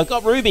gonna... I've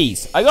got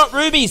rubies. I got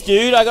rubies,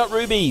 dude. I got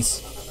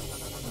rubies.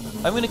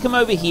 I'm gonna come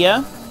over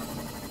here.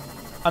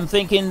 I'm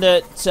thinking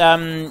that,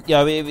 you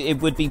know, it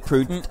would be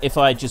prudent if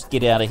I just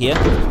get out of here.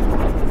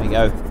 There we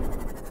go.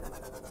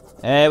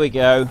 There we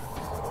go.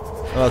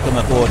 Welcome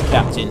aboard,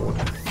 Captain.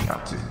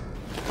 Captain,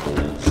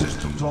 all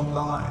systems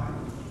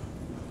online.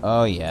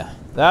 Oh, yeah.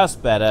 That's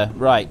better.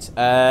 Right.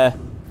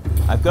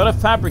 I've got a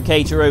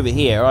fabricator over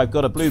here. I've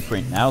got a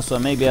blueprint now, so I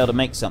may be able to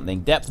make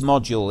something. Depth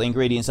module,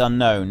 ingredients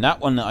unknown. That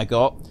one that I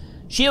got.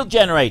 Shield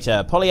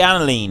generator,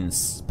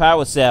 polyanilines,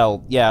 power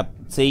cell. Yeah,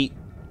 see...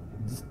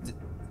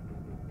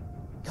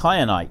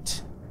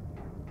 Kyanite.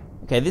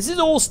 Okay, this is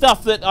all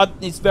stuff that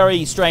is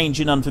very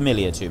strange and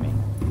unfamiliar to me.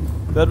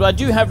 But I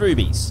do have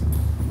rubies.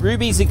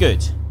 Rubies are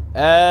good.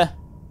 Where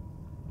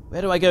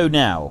do I go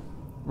now?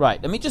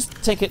 Right, let me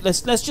just take it.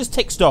 Let's just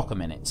take stock a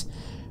minute.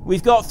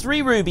 We've got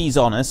 3 rubies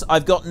on us.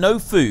 I've got no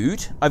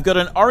food. I've got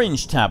an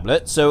orange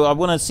tablet, so I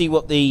want to see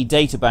what the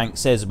databank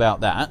says about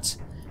that.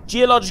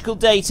 Geological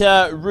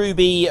data,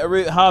 ruby,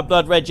 hard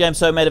blood, red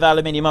gemstone made of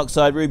aluminium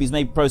oxide. Rubies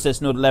may be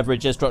processed in order to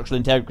leverage their structural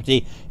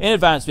integrity in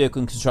advanced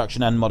vehicle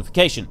construction and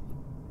modification.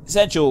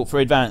 Essential for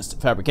advanced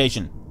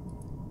fabrication.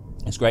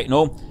 That's great and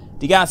all.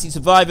 Degassi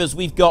survivors,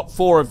 we've got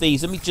 4 of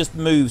these. Let me just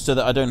move so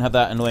that I don't have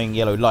that annoying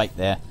yellow light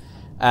there.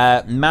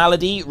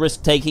 Malady,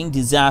 risk-taking,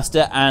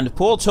 disaster, and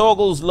Paul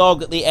Torgle's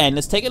log at the end.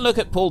 Let's take a look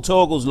at Paul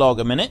Torgle's log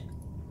a minute.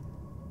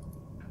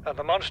 And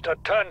the monster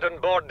turned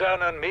and bore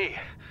down on me.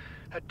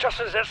 Just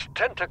as its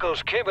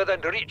tentacles came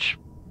within reach,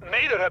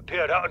 neither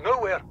appeared out of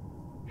nowhere.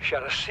 She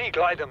had a sea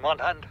glide in one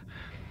hand,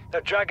 a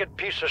jagged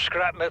piece of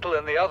scrap metal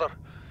in the other.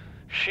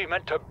 She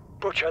meant to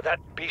butcher that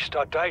beast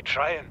or die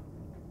trying.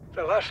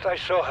 The last I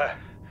saw her,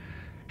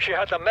 she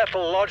had the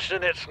metal lodged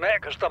in its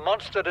neck as the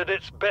monster did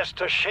its best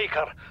to shake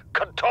her,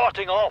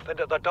 contorting off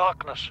into the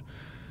darkness.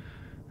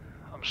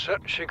 I'm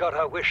certain she got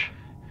her wish,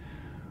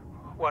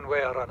 one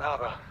way or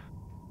another.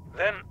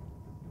 Then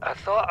I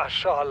thought I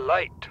saw a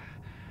light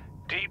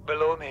deep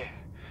below me.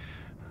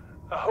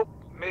 I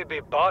hoped maybe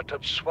Bart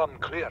had swum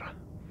clear.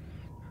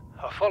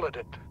 I followed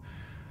it.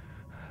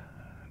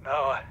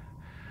 Now I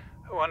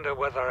wonder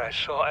whether I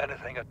saw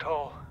anything at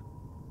all.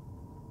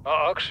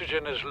 Our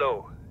oxygen is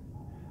low.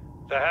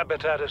 The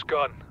habitat is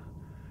gone.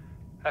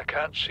 I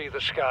can't see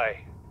the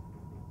sky.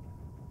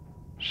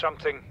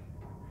 Something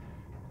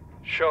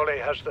surely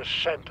has the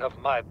scent of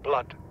my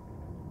blood.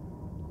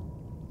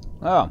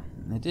 Oh,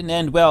 it didn't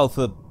end well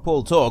for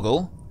Paul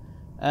Torgal.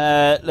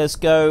 Let's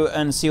go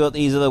and see what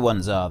these other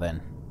ones are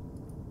then.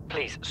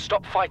 Please,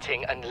 stop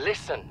fighting and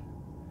listen.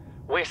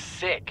 We're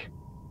sick.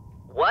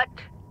 What?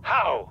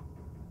 How?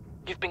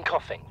 You've been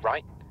coughing,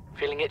 right?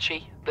 Feeling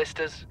itchy?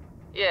 Blisters?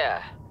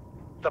 Yeah.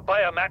 The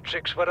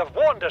biometrics would have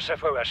warned us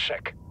if we were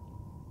sick.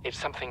 It's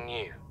something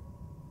new.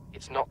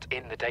 It's not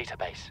in the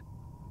database.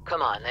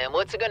 Come on, then.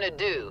 What's it gonna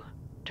do?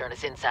 Turn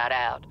us inside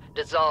out?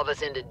 Dissolve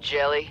us into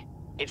jelly?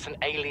 It's an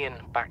alien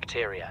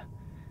bacteria.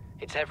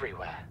 It's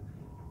everywhere.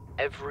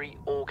 Every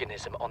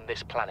organism on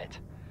this planet.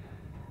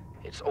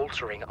 It's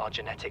altering our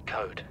genetic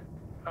code.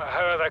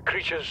 How are the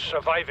creatures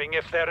surviving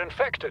if they're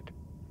infected?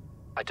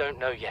 I don't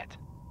know yet.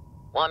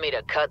 Want me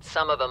to cut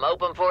some of them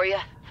open for you?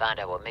 Find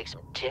out what makes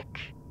them tick?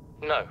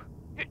 No.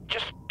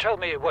 Just tell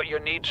me what you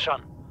need,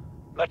 son.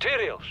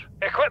 Materials,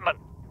 equipment.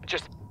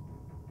 Just...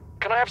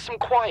 Can I have some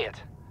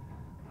quiet?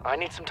 I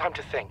need some time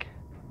to think.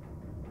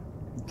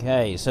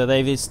 Okay, so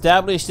they've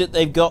established that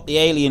they've got the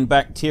alien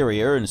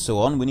bacteria and so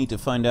on. We need to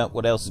find out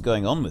what else is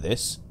going on with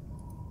this.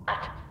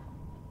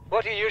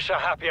 What are you so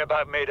happy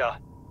about, Maida?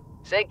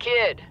 Say,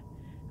 kid,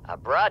 I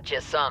brought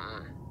you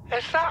something.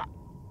 Is that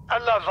a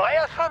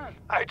Leviathan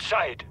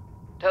outside?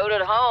 Towed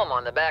it home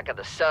on the back of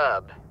the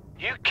sub.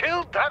 You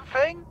killed that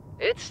thing?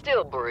 It's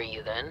still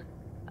breathing.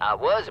 I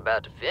was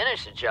about to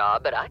finish the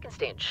job, but I can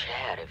stay and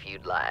chat if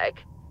you'd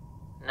like.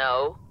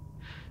 No?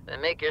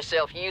 Then make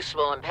yourself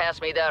useful and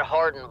pass me that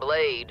hardened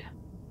blade.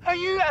 Are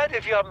you out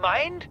of your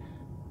mind?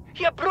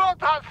 You brought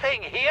that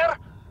thing here?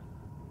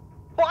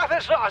 What if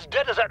it's not as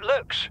dead as it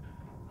looks?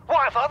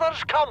 What if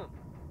others come?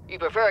 You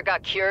prefer it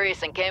got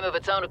curious and came of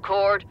its own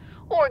accord,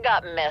 or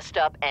got messed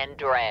up and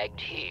dragged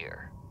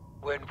here?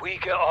 When we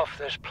get off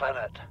this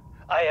planet,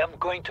 I am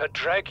going to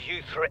drag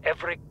you through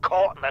every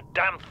court in the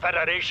damn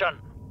Federation.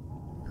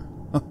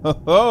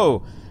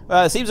 Oh,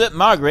 it seems that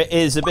Margaret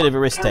is a bit of a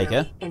risk taker.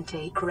 Calorie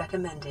intake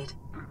recommended.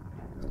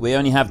 We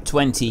only have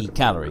 20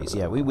 calories.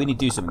 Yeah, we need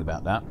to do something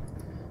about that.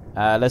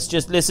 Let's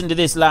just listen to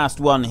this last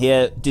one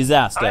here.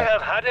 Disaster. I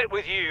have had it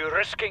with you,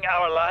 risking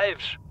our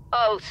lives.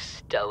 Oh,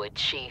 stow it,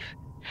 Chief.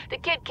 The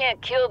kid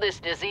can't kill this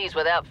disease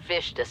without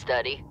fish to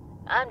study.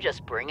 I'm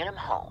just bringing him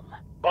home.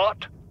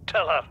 But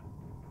tell her.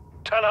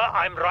 Tell her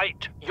I'm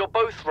right. You're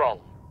both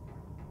wrong.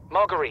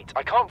 Marguerite,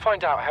 I can't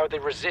find out how they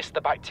resist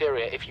the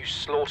bacteria if you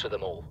slaughter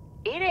them all.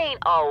 It ain't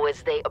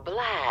always they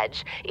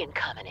oblige in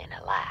coming in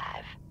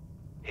alive.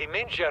 He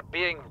means you're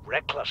being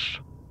reckless.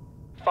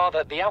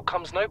 Father, the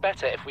outcome's no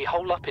better if we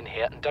hole up in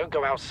here and don't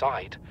go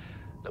outside.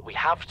 Look, we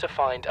have to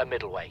find a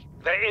middle way.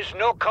 There is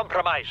no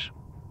compromise.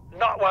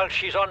 Not while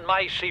she's on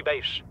my sea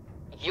base.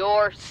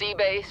 Your sea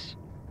base?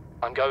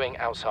 I'm going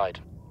outside.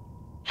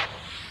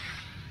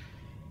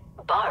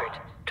 Bart,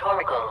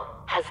 Torgal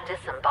has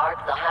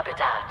disembarked the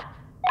habitat.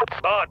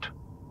 Bart,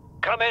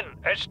 come in.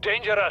 It's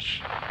dangerous.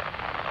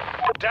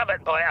 Damn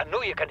it, boy. I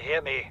know you can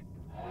hear me.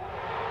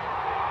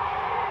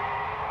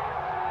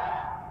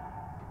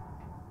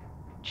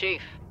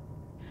 Chief,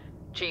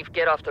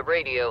 get off the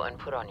radio and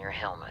put on your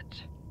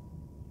helmet.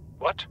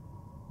 What?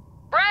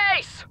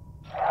 Brace!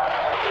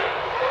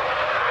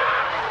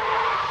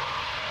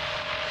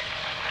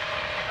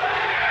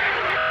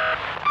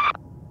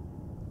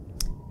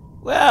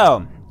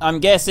 Well, I'm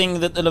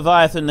guessing that the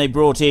Leviathan they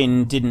brought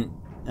in didn't.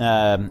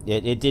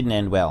 It didn't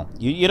end well.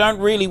 You don't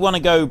really want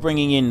to go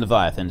bringing in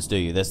Leviathans, do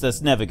you?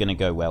 That's never going to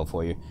go well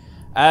for you.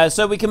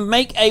 So we can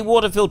make a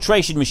water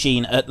filtration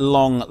machine at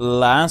long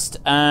last,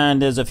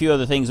 and there's a few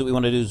other things that we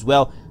want to do as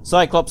well.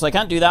 Cyclops, I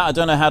can't do that. I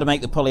don't know how to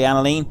make the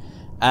polyaniline.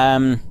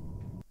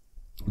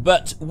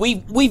 But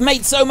we've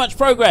made so much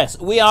progress.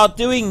 We are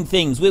doing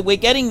things. We're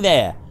getting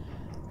there.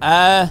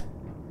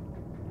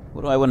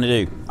 What do I want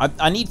to do?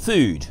 I need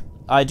food.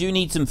 I do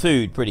need some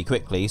food pretty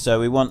quickly, so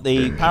we want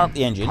the power up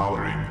the engine.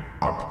 Powering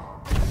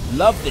up.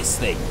 Love this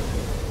thing.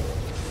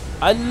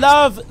 I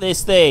love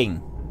this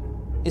thing.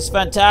 It's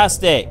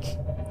fantastic.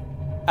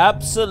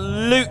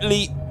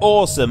 Absolutely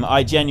awesome.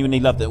 I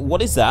genuinely love it.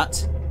 What is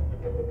that?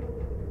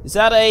 Is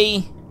that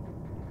a...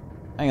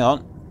 Hang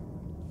on.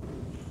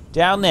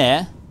 Down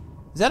there.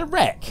 Is that a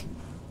wreck?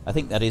 I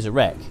think that is a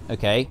wreck.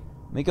 Okay.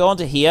 Let me go on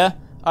to here.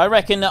 I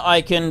reckon that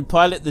I can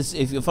pilot this...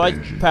 If I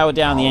power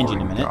down the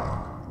engine in a minute.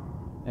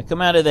 I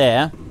come out of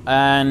there.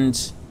 And...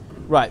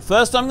 Right.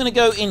 First I'm going to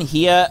go in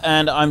here.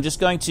 And I'm just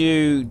going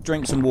to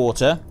drink some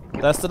water.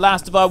 That's the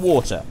last of our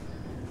water.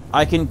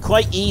 I can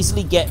quite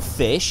easily get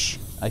fish.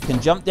 I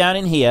can jump down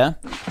in here.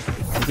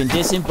 I can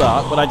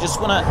disembark, but I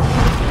just want to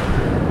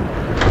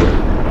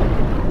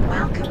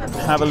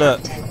have a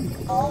look.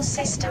 All All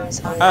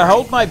systems online. I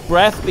hold my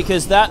breath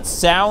because that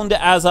sound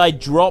as I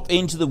drop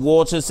into the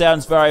water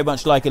sounds very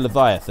much like a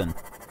leviathan.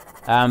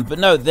 But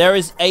no, there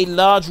is a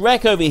large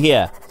wreck over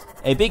here.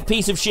 A big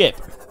piece of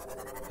ship.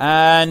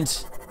 And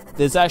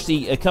there's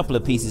actually a couple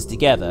of pieces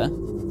together.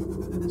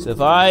 So if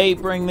I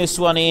bring this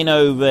one in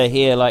over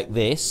here like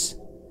this,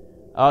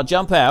 I'll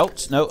jump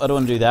out. No, I don't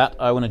want to do that.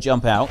 I want to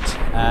jump out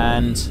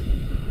and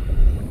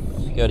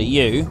go to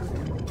you.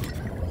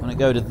 I want to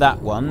go to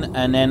that one,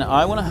 and then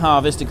I want to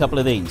harvest a couple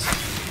of these.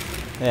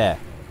 There.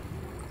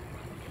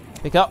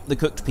 Pick up the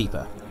cooked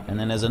peeper. And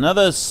then there's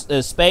another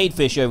spade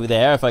fish over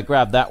there, if I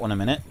grab that one a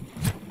minute.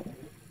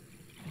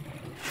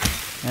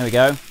 There we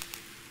go.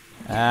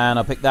 And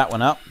I'll pick that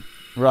one up.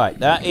 Right,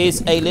 that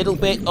is a little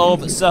bit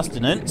of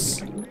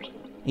sustenance.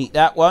 Eat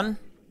that one.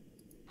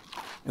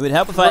 It would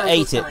help if I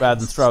ate it rather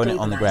than throwing it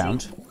on the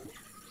ground.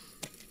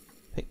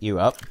 Pick you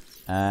up.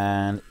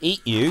 And eat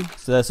you.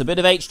 So there's a bit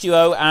of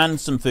H2O and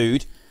some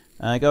food.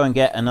 Go and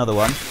get another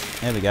one.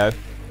 There we go.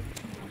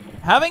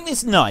 Having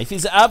this knife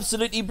is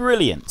absolutely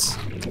brilliant.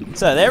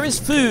 So there is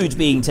food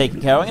being taken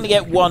care of. I'm going to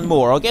get one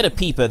more. I'll get a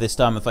peeper this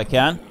time if I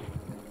can.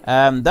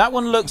 That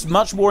one looks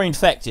much more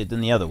infected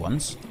than the other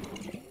ones.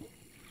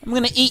 I'm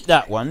going to eat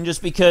that one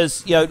just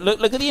because, you know,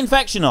 look at the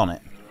infection on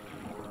it.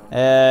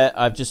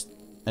 I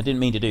didn't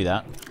mean to do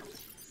that.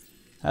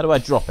 How do I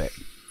drop it?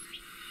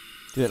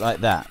 Do it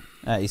like that.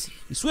 He's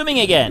swimming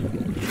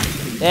again.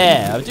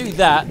 There, I'll do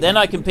that. Then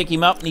I can pick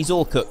him up and he's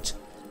all cooked.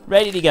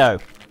 Ready to go.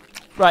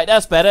 Right,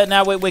 that's better.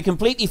 Now we're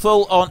completely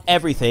full on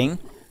everything.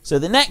 So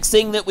the next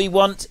thing that we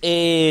want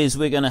is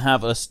we're going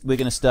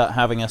to start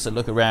having us a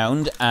look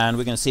around, and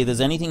we're going to see if there's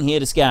anything here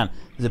to scan.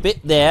 There's a bit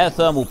there,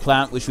 thermal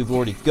plant, which we've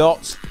already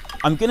got.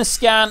 I'm going to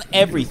scan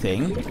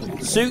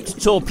everything. Suit,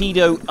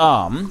 torpedo,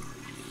 arm.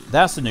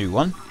 That's a new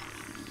one.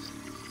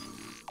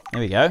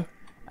 There we go.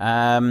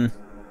 I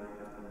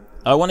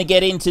want to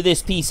get into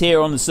this piece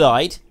here on the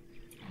side.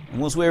 And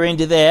once we're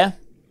into there,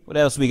 what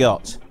else we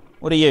got?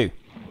 What are you?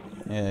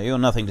 Yeah, you're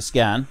nothing to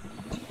scan.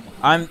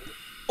 I'm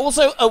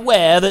also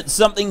aware that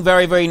something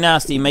very, very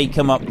nasty may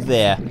come up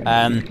there.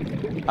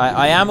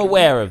 I am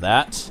aware of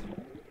that.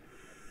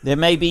 There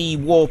may be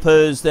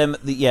warpers.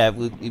 Yeah,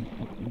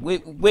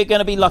 we're going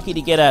to be lucky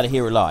to get out of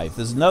here alive.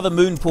 There's another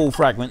moon pool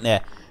fragment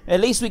there. At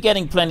least we're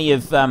getting plenty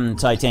of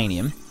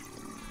titanium.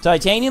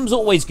 Titanium's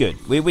always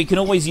good. We can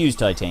always use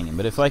titanium.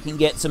 But if I can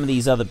get some of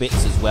these other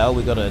bits as well.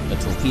 We've got a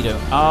torpedo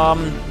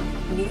arm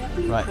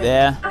right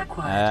there.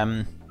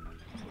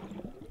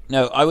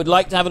 No, I would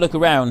like to have a look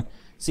around.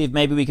 See if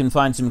maybe we can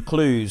find some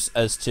clues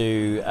as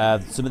to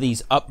some of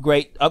these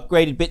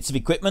upgraded bits of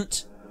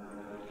equipment.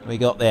 What we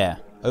got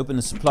there? Open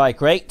the supply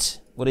crate.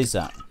 What is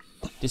that?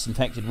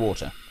 Disinfected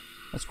water.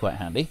 That's quite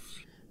handy.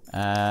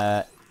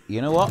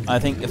 You know what? I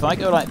think if I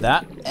go like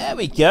that... There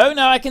we go.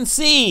 Now I can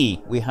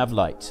see. We have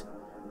light.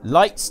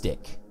 Light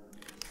stick.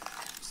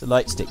 What's the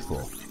light stick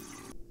for?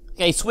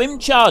 Okay, swim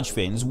charge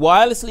fins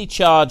wirelessly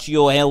charge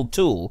your held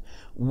tool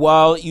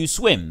while you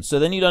swim. So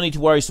then you don't need to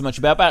worry so much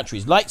about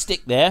batteries. Light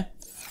stick there.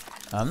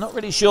 I'm not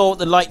really sure what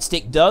the light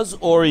stick does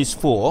or is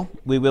for.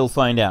 We will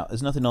find out.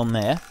 There's nothing on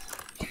there.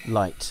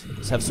 Light.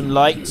 Let's have some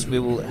light. We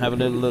will have a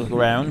little look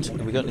around.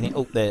 Have we got anything?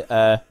 Oh,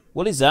 there.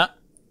 What is that?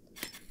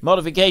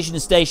 Modification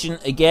station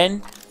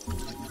again.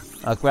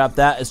 I'll grab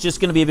that. It's just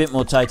going to be a bit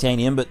more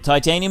titanium, but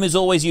titanium is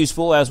always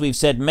useful, as we've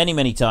said many,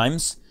 many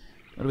times.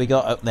 What do we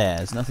got up there?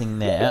 There's nothing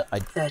there.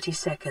 30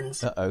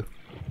 seconds. Uh-oh.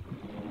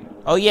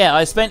 Oh, yeah,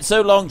 I spent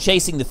so long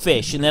chasing the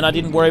fish, and then I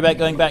didn't worry about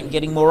going back and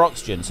getting more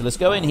oxygen. So let's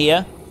go in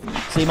here.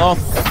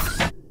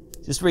 Seamoth.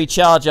 Just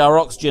recharge our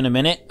oxygen a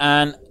minute.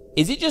 And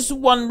is it just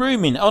one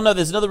room in? Oh, no,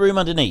 there's another room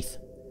underneath.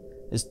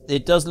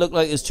 It does look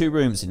like there's two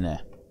rooms in there.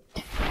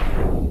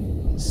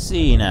 Let's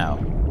see now.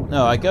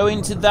 No, I go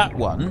into that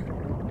one.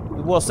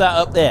 What's that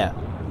up there?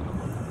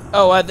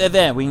 Oh,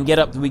 there. We can get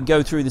up. We can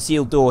go through the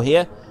sealed door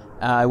here.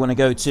 I want to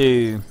go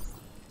to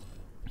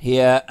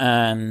here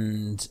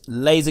and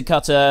laser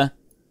cutter.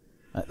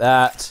 Like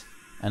that.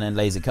 And then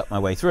laser cut my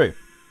way through.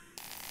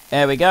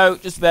 There we go.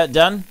 Just about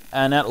done.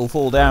 And that will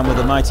fall down with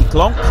a mighty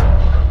clonk.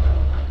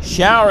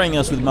 Showering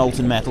us with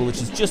molten metal,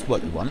 which is just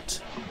what you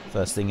want.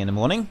 First thing in the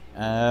morning.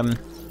 I'm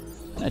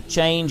going to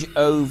change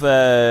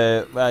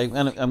over... I'm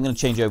going to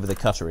change over the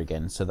cutter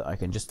again so that I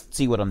can just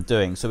see what I'm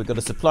doing. So we've got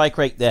a supply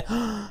crate there.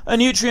 A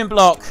nutrient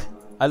block.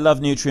 I love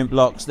nutrient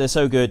blocks. They're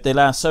so good. They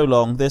last so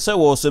long. They're so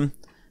awesome.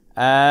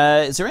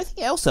 Is there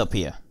anything else up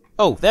here?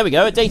 Oh, there we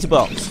go. A data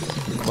box.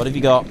 What have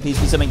you got? Please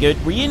be something good.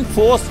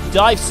 Reinforced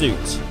dive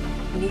suit.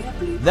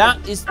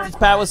 That is the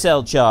power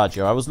cell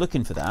charger. I was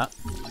looking for that.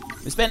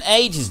 We spent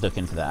ages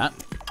looking for that.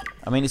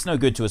 I mean, it's no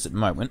good to us at the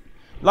moment.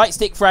 Light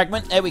stick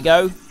fragment. There we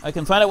go. I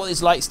can find out what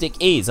this light stick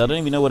is. I don't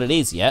even know what it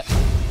is yet.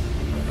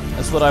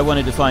 That's what I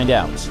wanted to find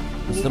out.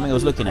 It's something I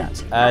was looking at.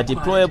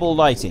 Deployable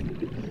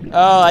lighting.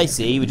 Oh, I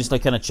see. We just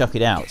like kind of chuck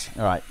it out.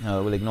 All right.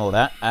 No, we'll ignore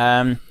that.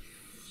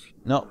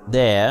 Not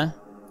there.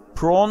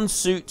 Prawn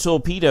suit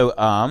torpedo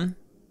arm.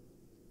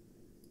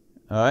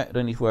 Alright, I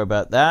don't need to worry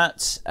about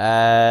that.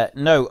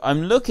 No,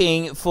 I'm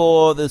looking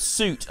for the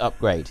suit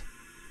upgrade.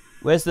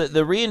 Where's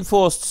the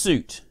reinforced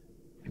suit?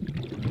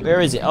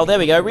 Where is it? Oh, there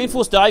we go.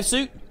 Reinforced dive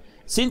suit.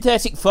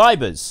 Synthetic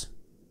fibers.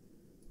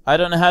 I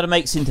don't know how to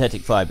make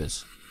synthetic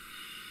fibers.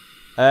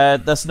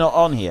 That's not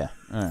on here.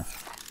 Oh.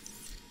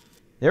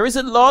 There is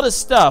a lot of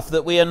stuff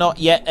that we are not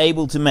yet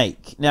able to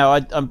make. Now,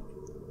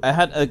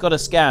 I got a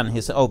scan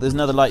here. So, oh, there's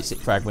another light stick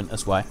fragment.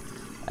 That's why.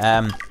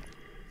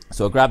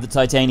 So I'll grab the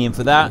titanium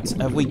for that.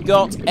 Have we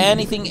got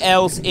anything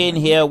else in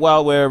here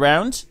while we're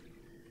around?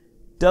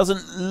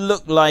 Doesn't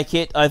look like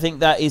it. I think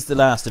that is the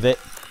last of it.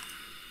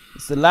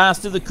 It's the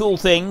last of the cool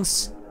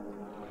things.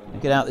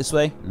 Get out this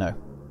way? No.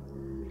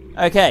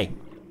 Okay.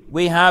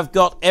 We have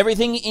got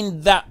everything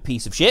in that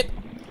piece of ship.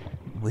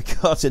 We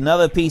got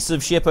another piece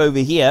of ship over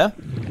here.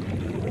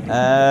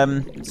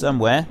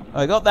 Somewhere.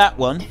 I got that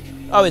one.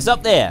 Oh, it's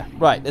up there.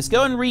 Right, let's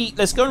go and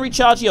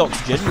recharge the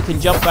oxygen. We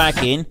can jump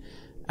back in.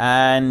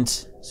 And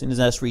as soon as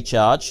that's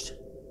recharged...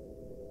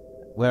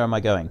 Where am I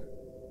going?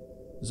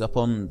 It was up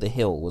on the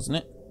hill, wasn't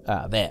it?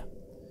 Ah, there.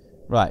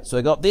 Right, so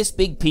I got this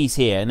big piece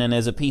here, and then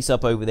there's a piece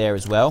up over there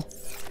as well.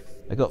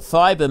 I got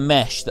fiber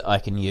mesh that I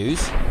can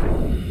use.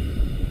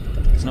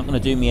 It's not going to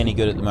do me any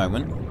good at the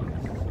moment.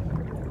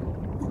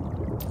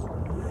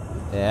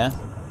 There.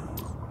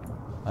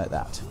 Like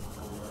that.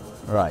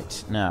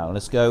 Right, now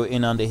let's go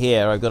in under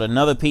here. I've got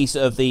another piece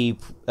of the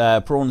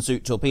prawn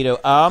suit torpedo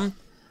arm.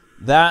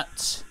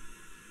 That...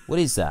 What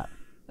is that?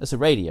 That's a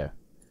radio.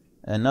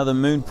 Another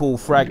moonpool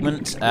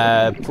fragment.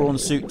 Prawn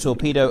suit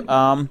torpedo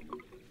arm.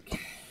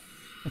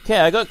 Okay,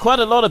 I got quite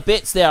a lot of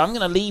bits there. I'm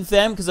going to leave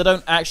them because I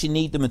don't actually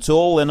need them at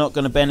all. They're not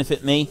going to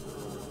benefit me.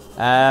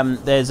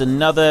 There's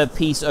another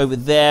piece over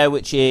there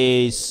which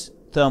is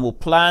thermal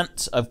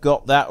plant. I've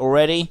got that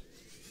already.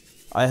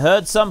 I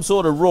heard some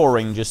sort of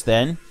roaring just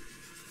then.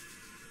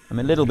 I'm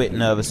a little bit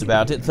nervous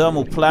about it.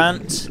 Thermal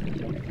plant.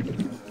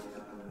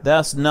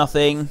 That's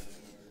nothing.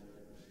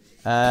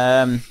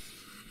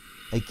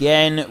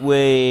 Again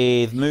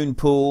with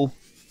moonpool.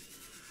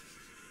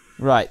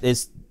 Right,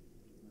 there's...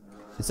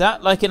 Is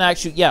that like an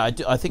actual... Yeah,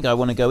 I think I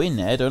want to go in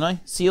there, don't I?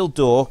 Sealed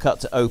door,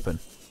 cut to open.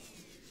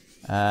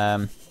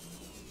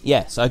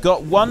 Yes, I've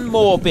got one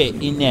more bit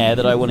in there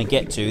that I want to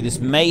get to. This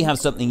may have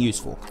something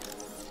useful.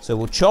 So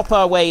we'll chop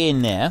our way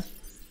in there.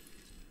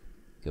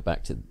 Go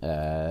back to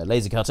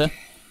laser cutter.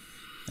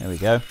 There we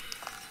go.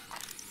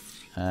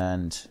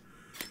 And...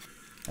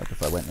 hope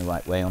if I went the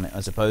right way on it,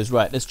 I suppose.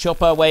 Right, let's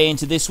chop our way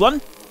into this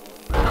one.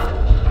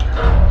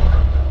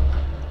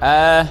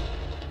 I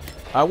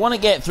want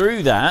to get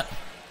through that.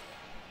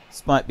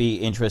 This might be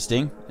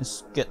interesting.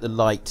 Let's get the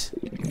light.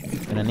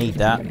 Gonna need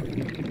that.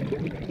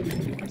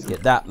 Let's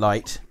get that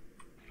light.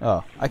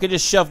 Oh, I could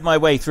just shove my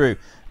way through.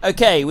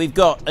 Okay, we've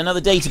got another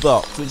data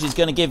box, which is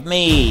going to give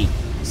me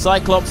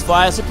Cyclops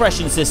fire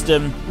suppression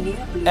system.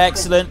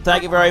 Excellent,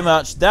 thank you very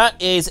much.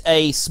 That is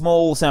a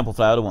small sample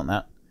flower. I don't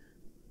want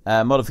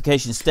that.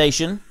 Modification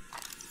station.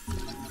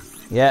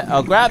 Yeah,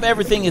 I'll grab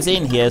everything that's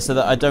in here so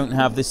that I don't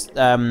have this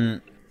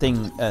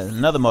thing,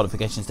 another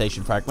modification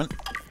station fragment.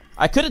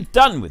 I could have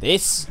done with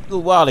this a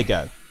little while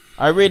ago.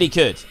 I really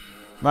could.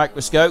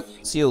 Microscope,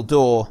 sealed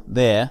door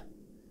there.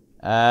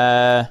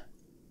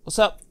 What's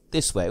up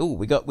this way? Oh,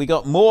 we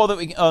got more that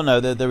we can... Oh no,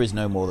 there is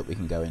no more that we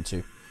can go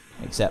into,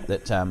 except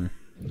that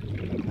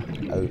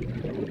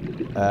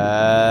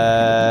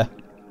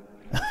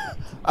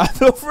I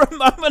thought for a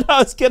moment I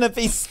was gonna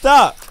be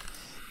stuck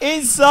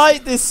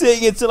inside this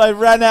thing until I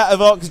ran out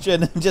of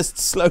oxygen and just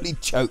slowly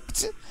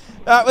choked.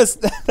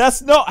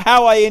 That's not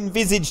how I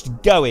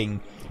envisaged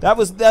going.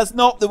 That's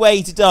not the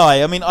way to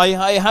die. I mean,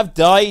 I have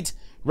died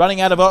running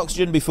out of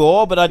oxygen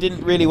before, but I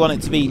didn't really want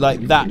it to be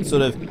like that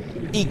sort of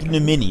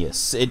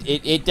ignominious.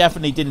 It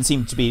definitely didn't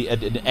seem to be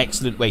an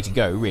excellent way to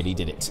go, really,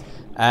 did it?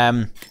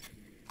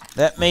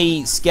 Let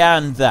me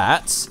scan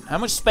that. How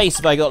much space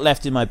have I got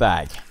left in my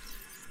bag?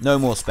 No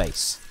more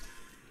space.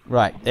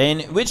 Right,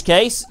 in which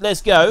case,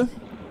 let's go.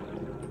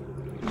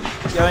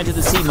 Go into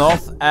the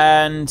seamoth,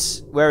 and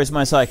where is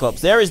my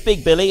Cyclops? There is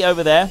Big Billy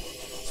over there.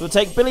 So we'll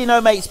take Billy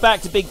No Mates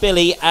back to Big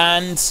Billy,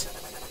 and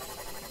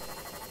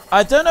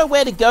I don't know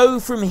where to go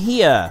from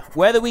here.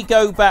 Whether we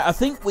go back... I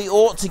think we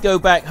ought to go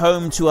back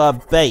home to our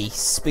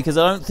base, because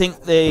I don't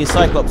think the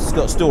Cyclops has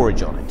got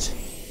storage on it.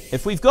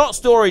 If we've got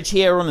storage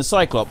here on the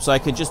Cyclops, I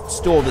could just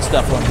store the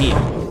stuff on here.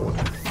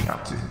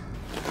 Captain,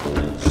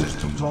 all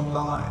systems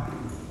online.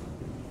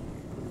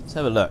 Let's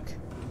have a look.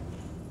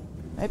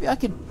 Maybe I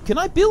could... Can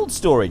I build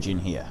storage in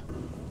here?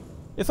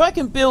 If I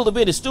can build a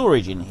bit of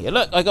storage in here...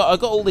 Look, I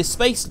got all this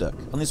space, look,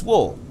 on this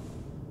wall.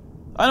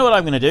 I know what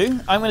I'm going to do.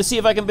 I'm going to see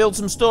if I can build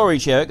some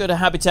storage here. Go to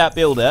Habitat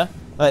Builder,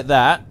 like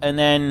that, and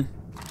then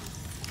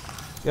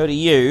go to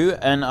you,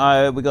 and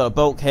we got a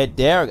bulkhead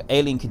there. I got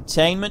alien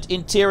containment,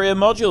 interior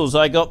modules.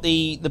 I got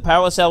the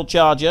power cell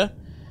charger,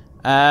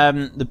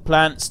 the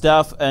plant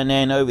stuff, and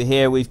then over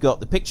here we've got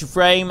the picture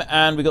frame,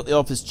 and we got the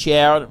office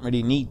chair. I don't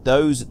really need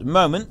those at the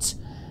moment.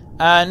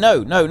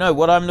 No.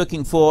 What I'm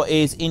looking for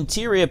is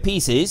interior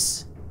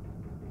pieces.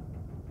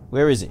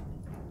 Where is it?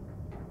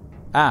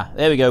 Ah,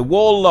 there we go.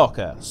 Wall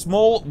locker.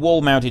 Small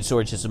wall-mounted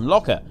storage system.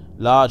 Locker.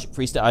 Large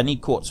freestyle. I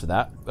need quartz for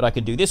that, but I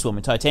can do this one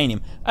with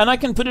titanium, and I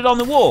can put it on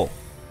the wall.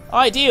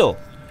 Ideal.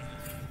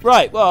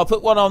 Right, well, I'll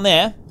put one on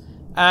there,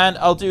 and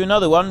I'll do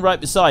another one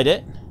right beside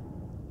it.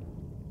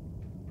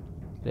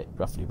 Get it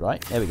roughly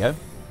right. There we go.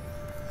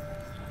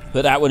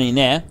 Put that one in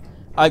there.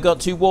 I've got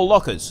 2 wall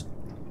lockers.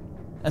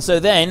 And so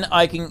then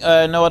I can...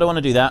 no, I don't want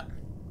to do that.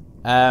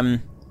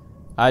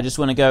 I just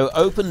want to go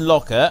open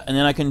locker, and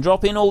then I can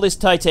drop in all this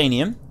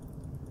titanium.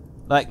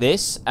 Like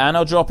this. And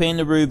I'll drop in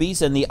the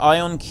rubies and the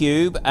ion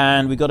cube.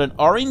 And we've got an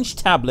orange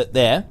tablet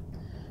there.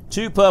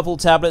 2 purple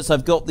tablets.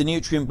 I've got the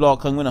nutrient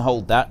block. I'm going to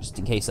hold that just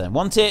in case I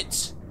want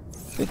it.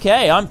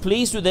 Okay, I'm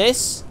pleased with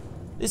this.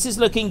 This is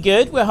looking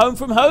good. We're home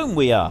from home,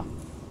 we are.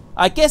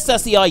 I guess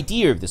that's the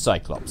idea of the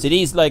Cyclops. It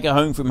is like a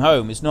home from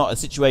home. It's not a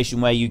situation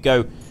where you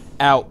go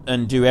out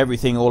and do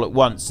everything all at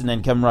once and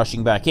then come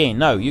rushing back in.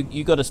 No,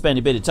 you got to spend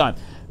a bit of time.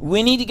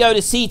 We need to go to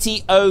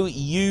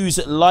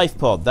CTOU's life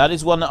pod. That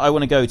is one that I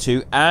want to go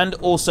to. And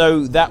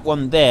also that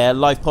one there,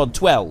 life pod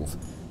 12.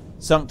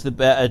 Sunk to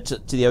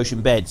the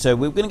ocean bed. So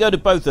we're going to go to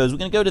both those. We're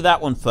going to go to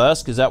that one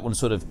first, because that one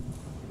sort of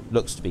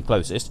looks to be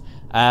closest.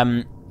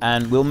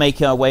 And we'll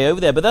make our way over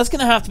there. But that's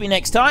going to have to be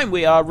next time.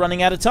 We are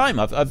running out of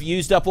time. I've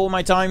used up all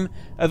my time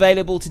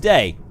available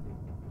today,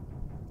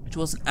 which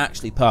wasn't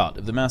actually part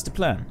of the master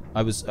plan.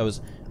 I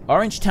was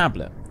orange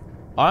tablet,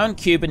 iron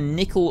cube, and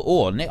nickel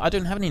ore. I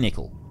don't have any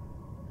nickel.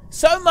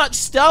 So much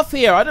stuff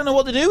here. I don't know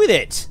what to do with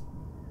it.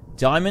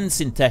 Diamond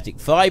synthetic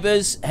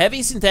fibers,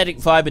 heavy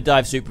synthetic fiber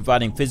dive suit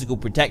providing physical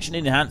protection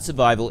and enhanced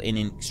survival in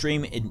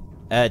extreme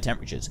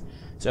temperatures.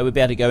 So we'll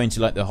be able to go into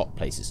like the hot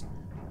places.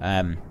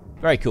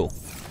 Very cool.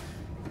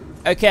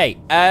 Okay,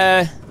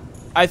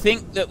 I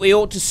think that we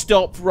ought to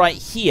stop right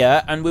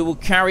here, and we will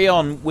carry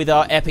on with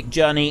our epic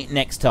journey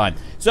next time.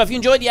 So if you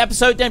enjoyed the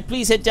episode, then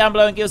please hit down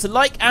below and give us a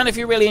like, and if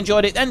you really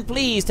enjoyed it, then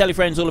please tell your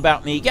friends all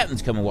about me, get them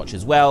to come and watch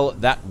as well.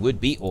 That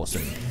would be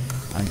awesome.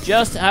 I'm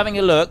just having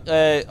a look.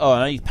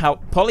 I need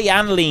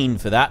polyaniline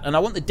for that, and I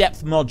want the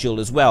depth module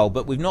as well,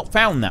 but we've not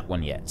found that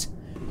one yet.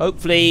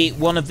 Hopefully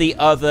one of the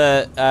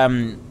other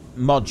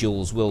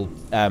modules will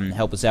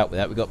help us out with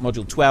that. We've got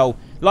module 12,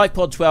 life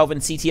pod 12,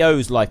 and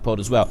CTO's life pod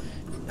as well.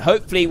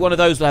 Hopefully one of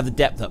those will have the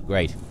depth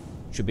upgrade.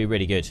 Should be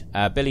really good.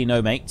 Billy,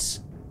 no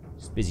mates.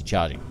 It's busy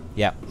charging.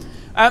 Yeah.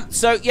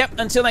 So, yep,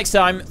 until next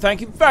time,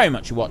 thank you very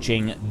much for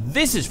watching.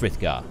 This is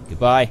Frithgar.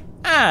 Goodbye,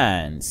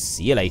 and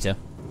see you later.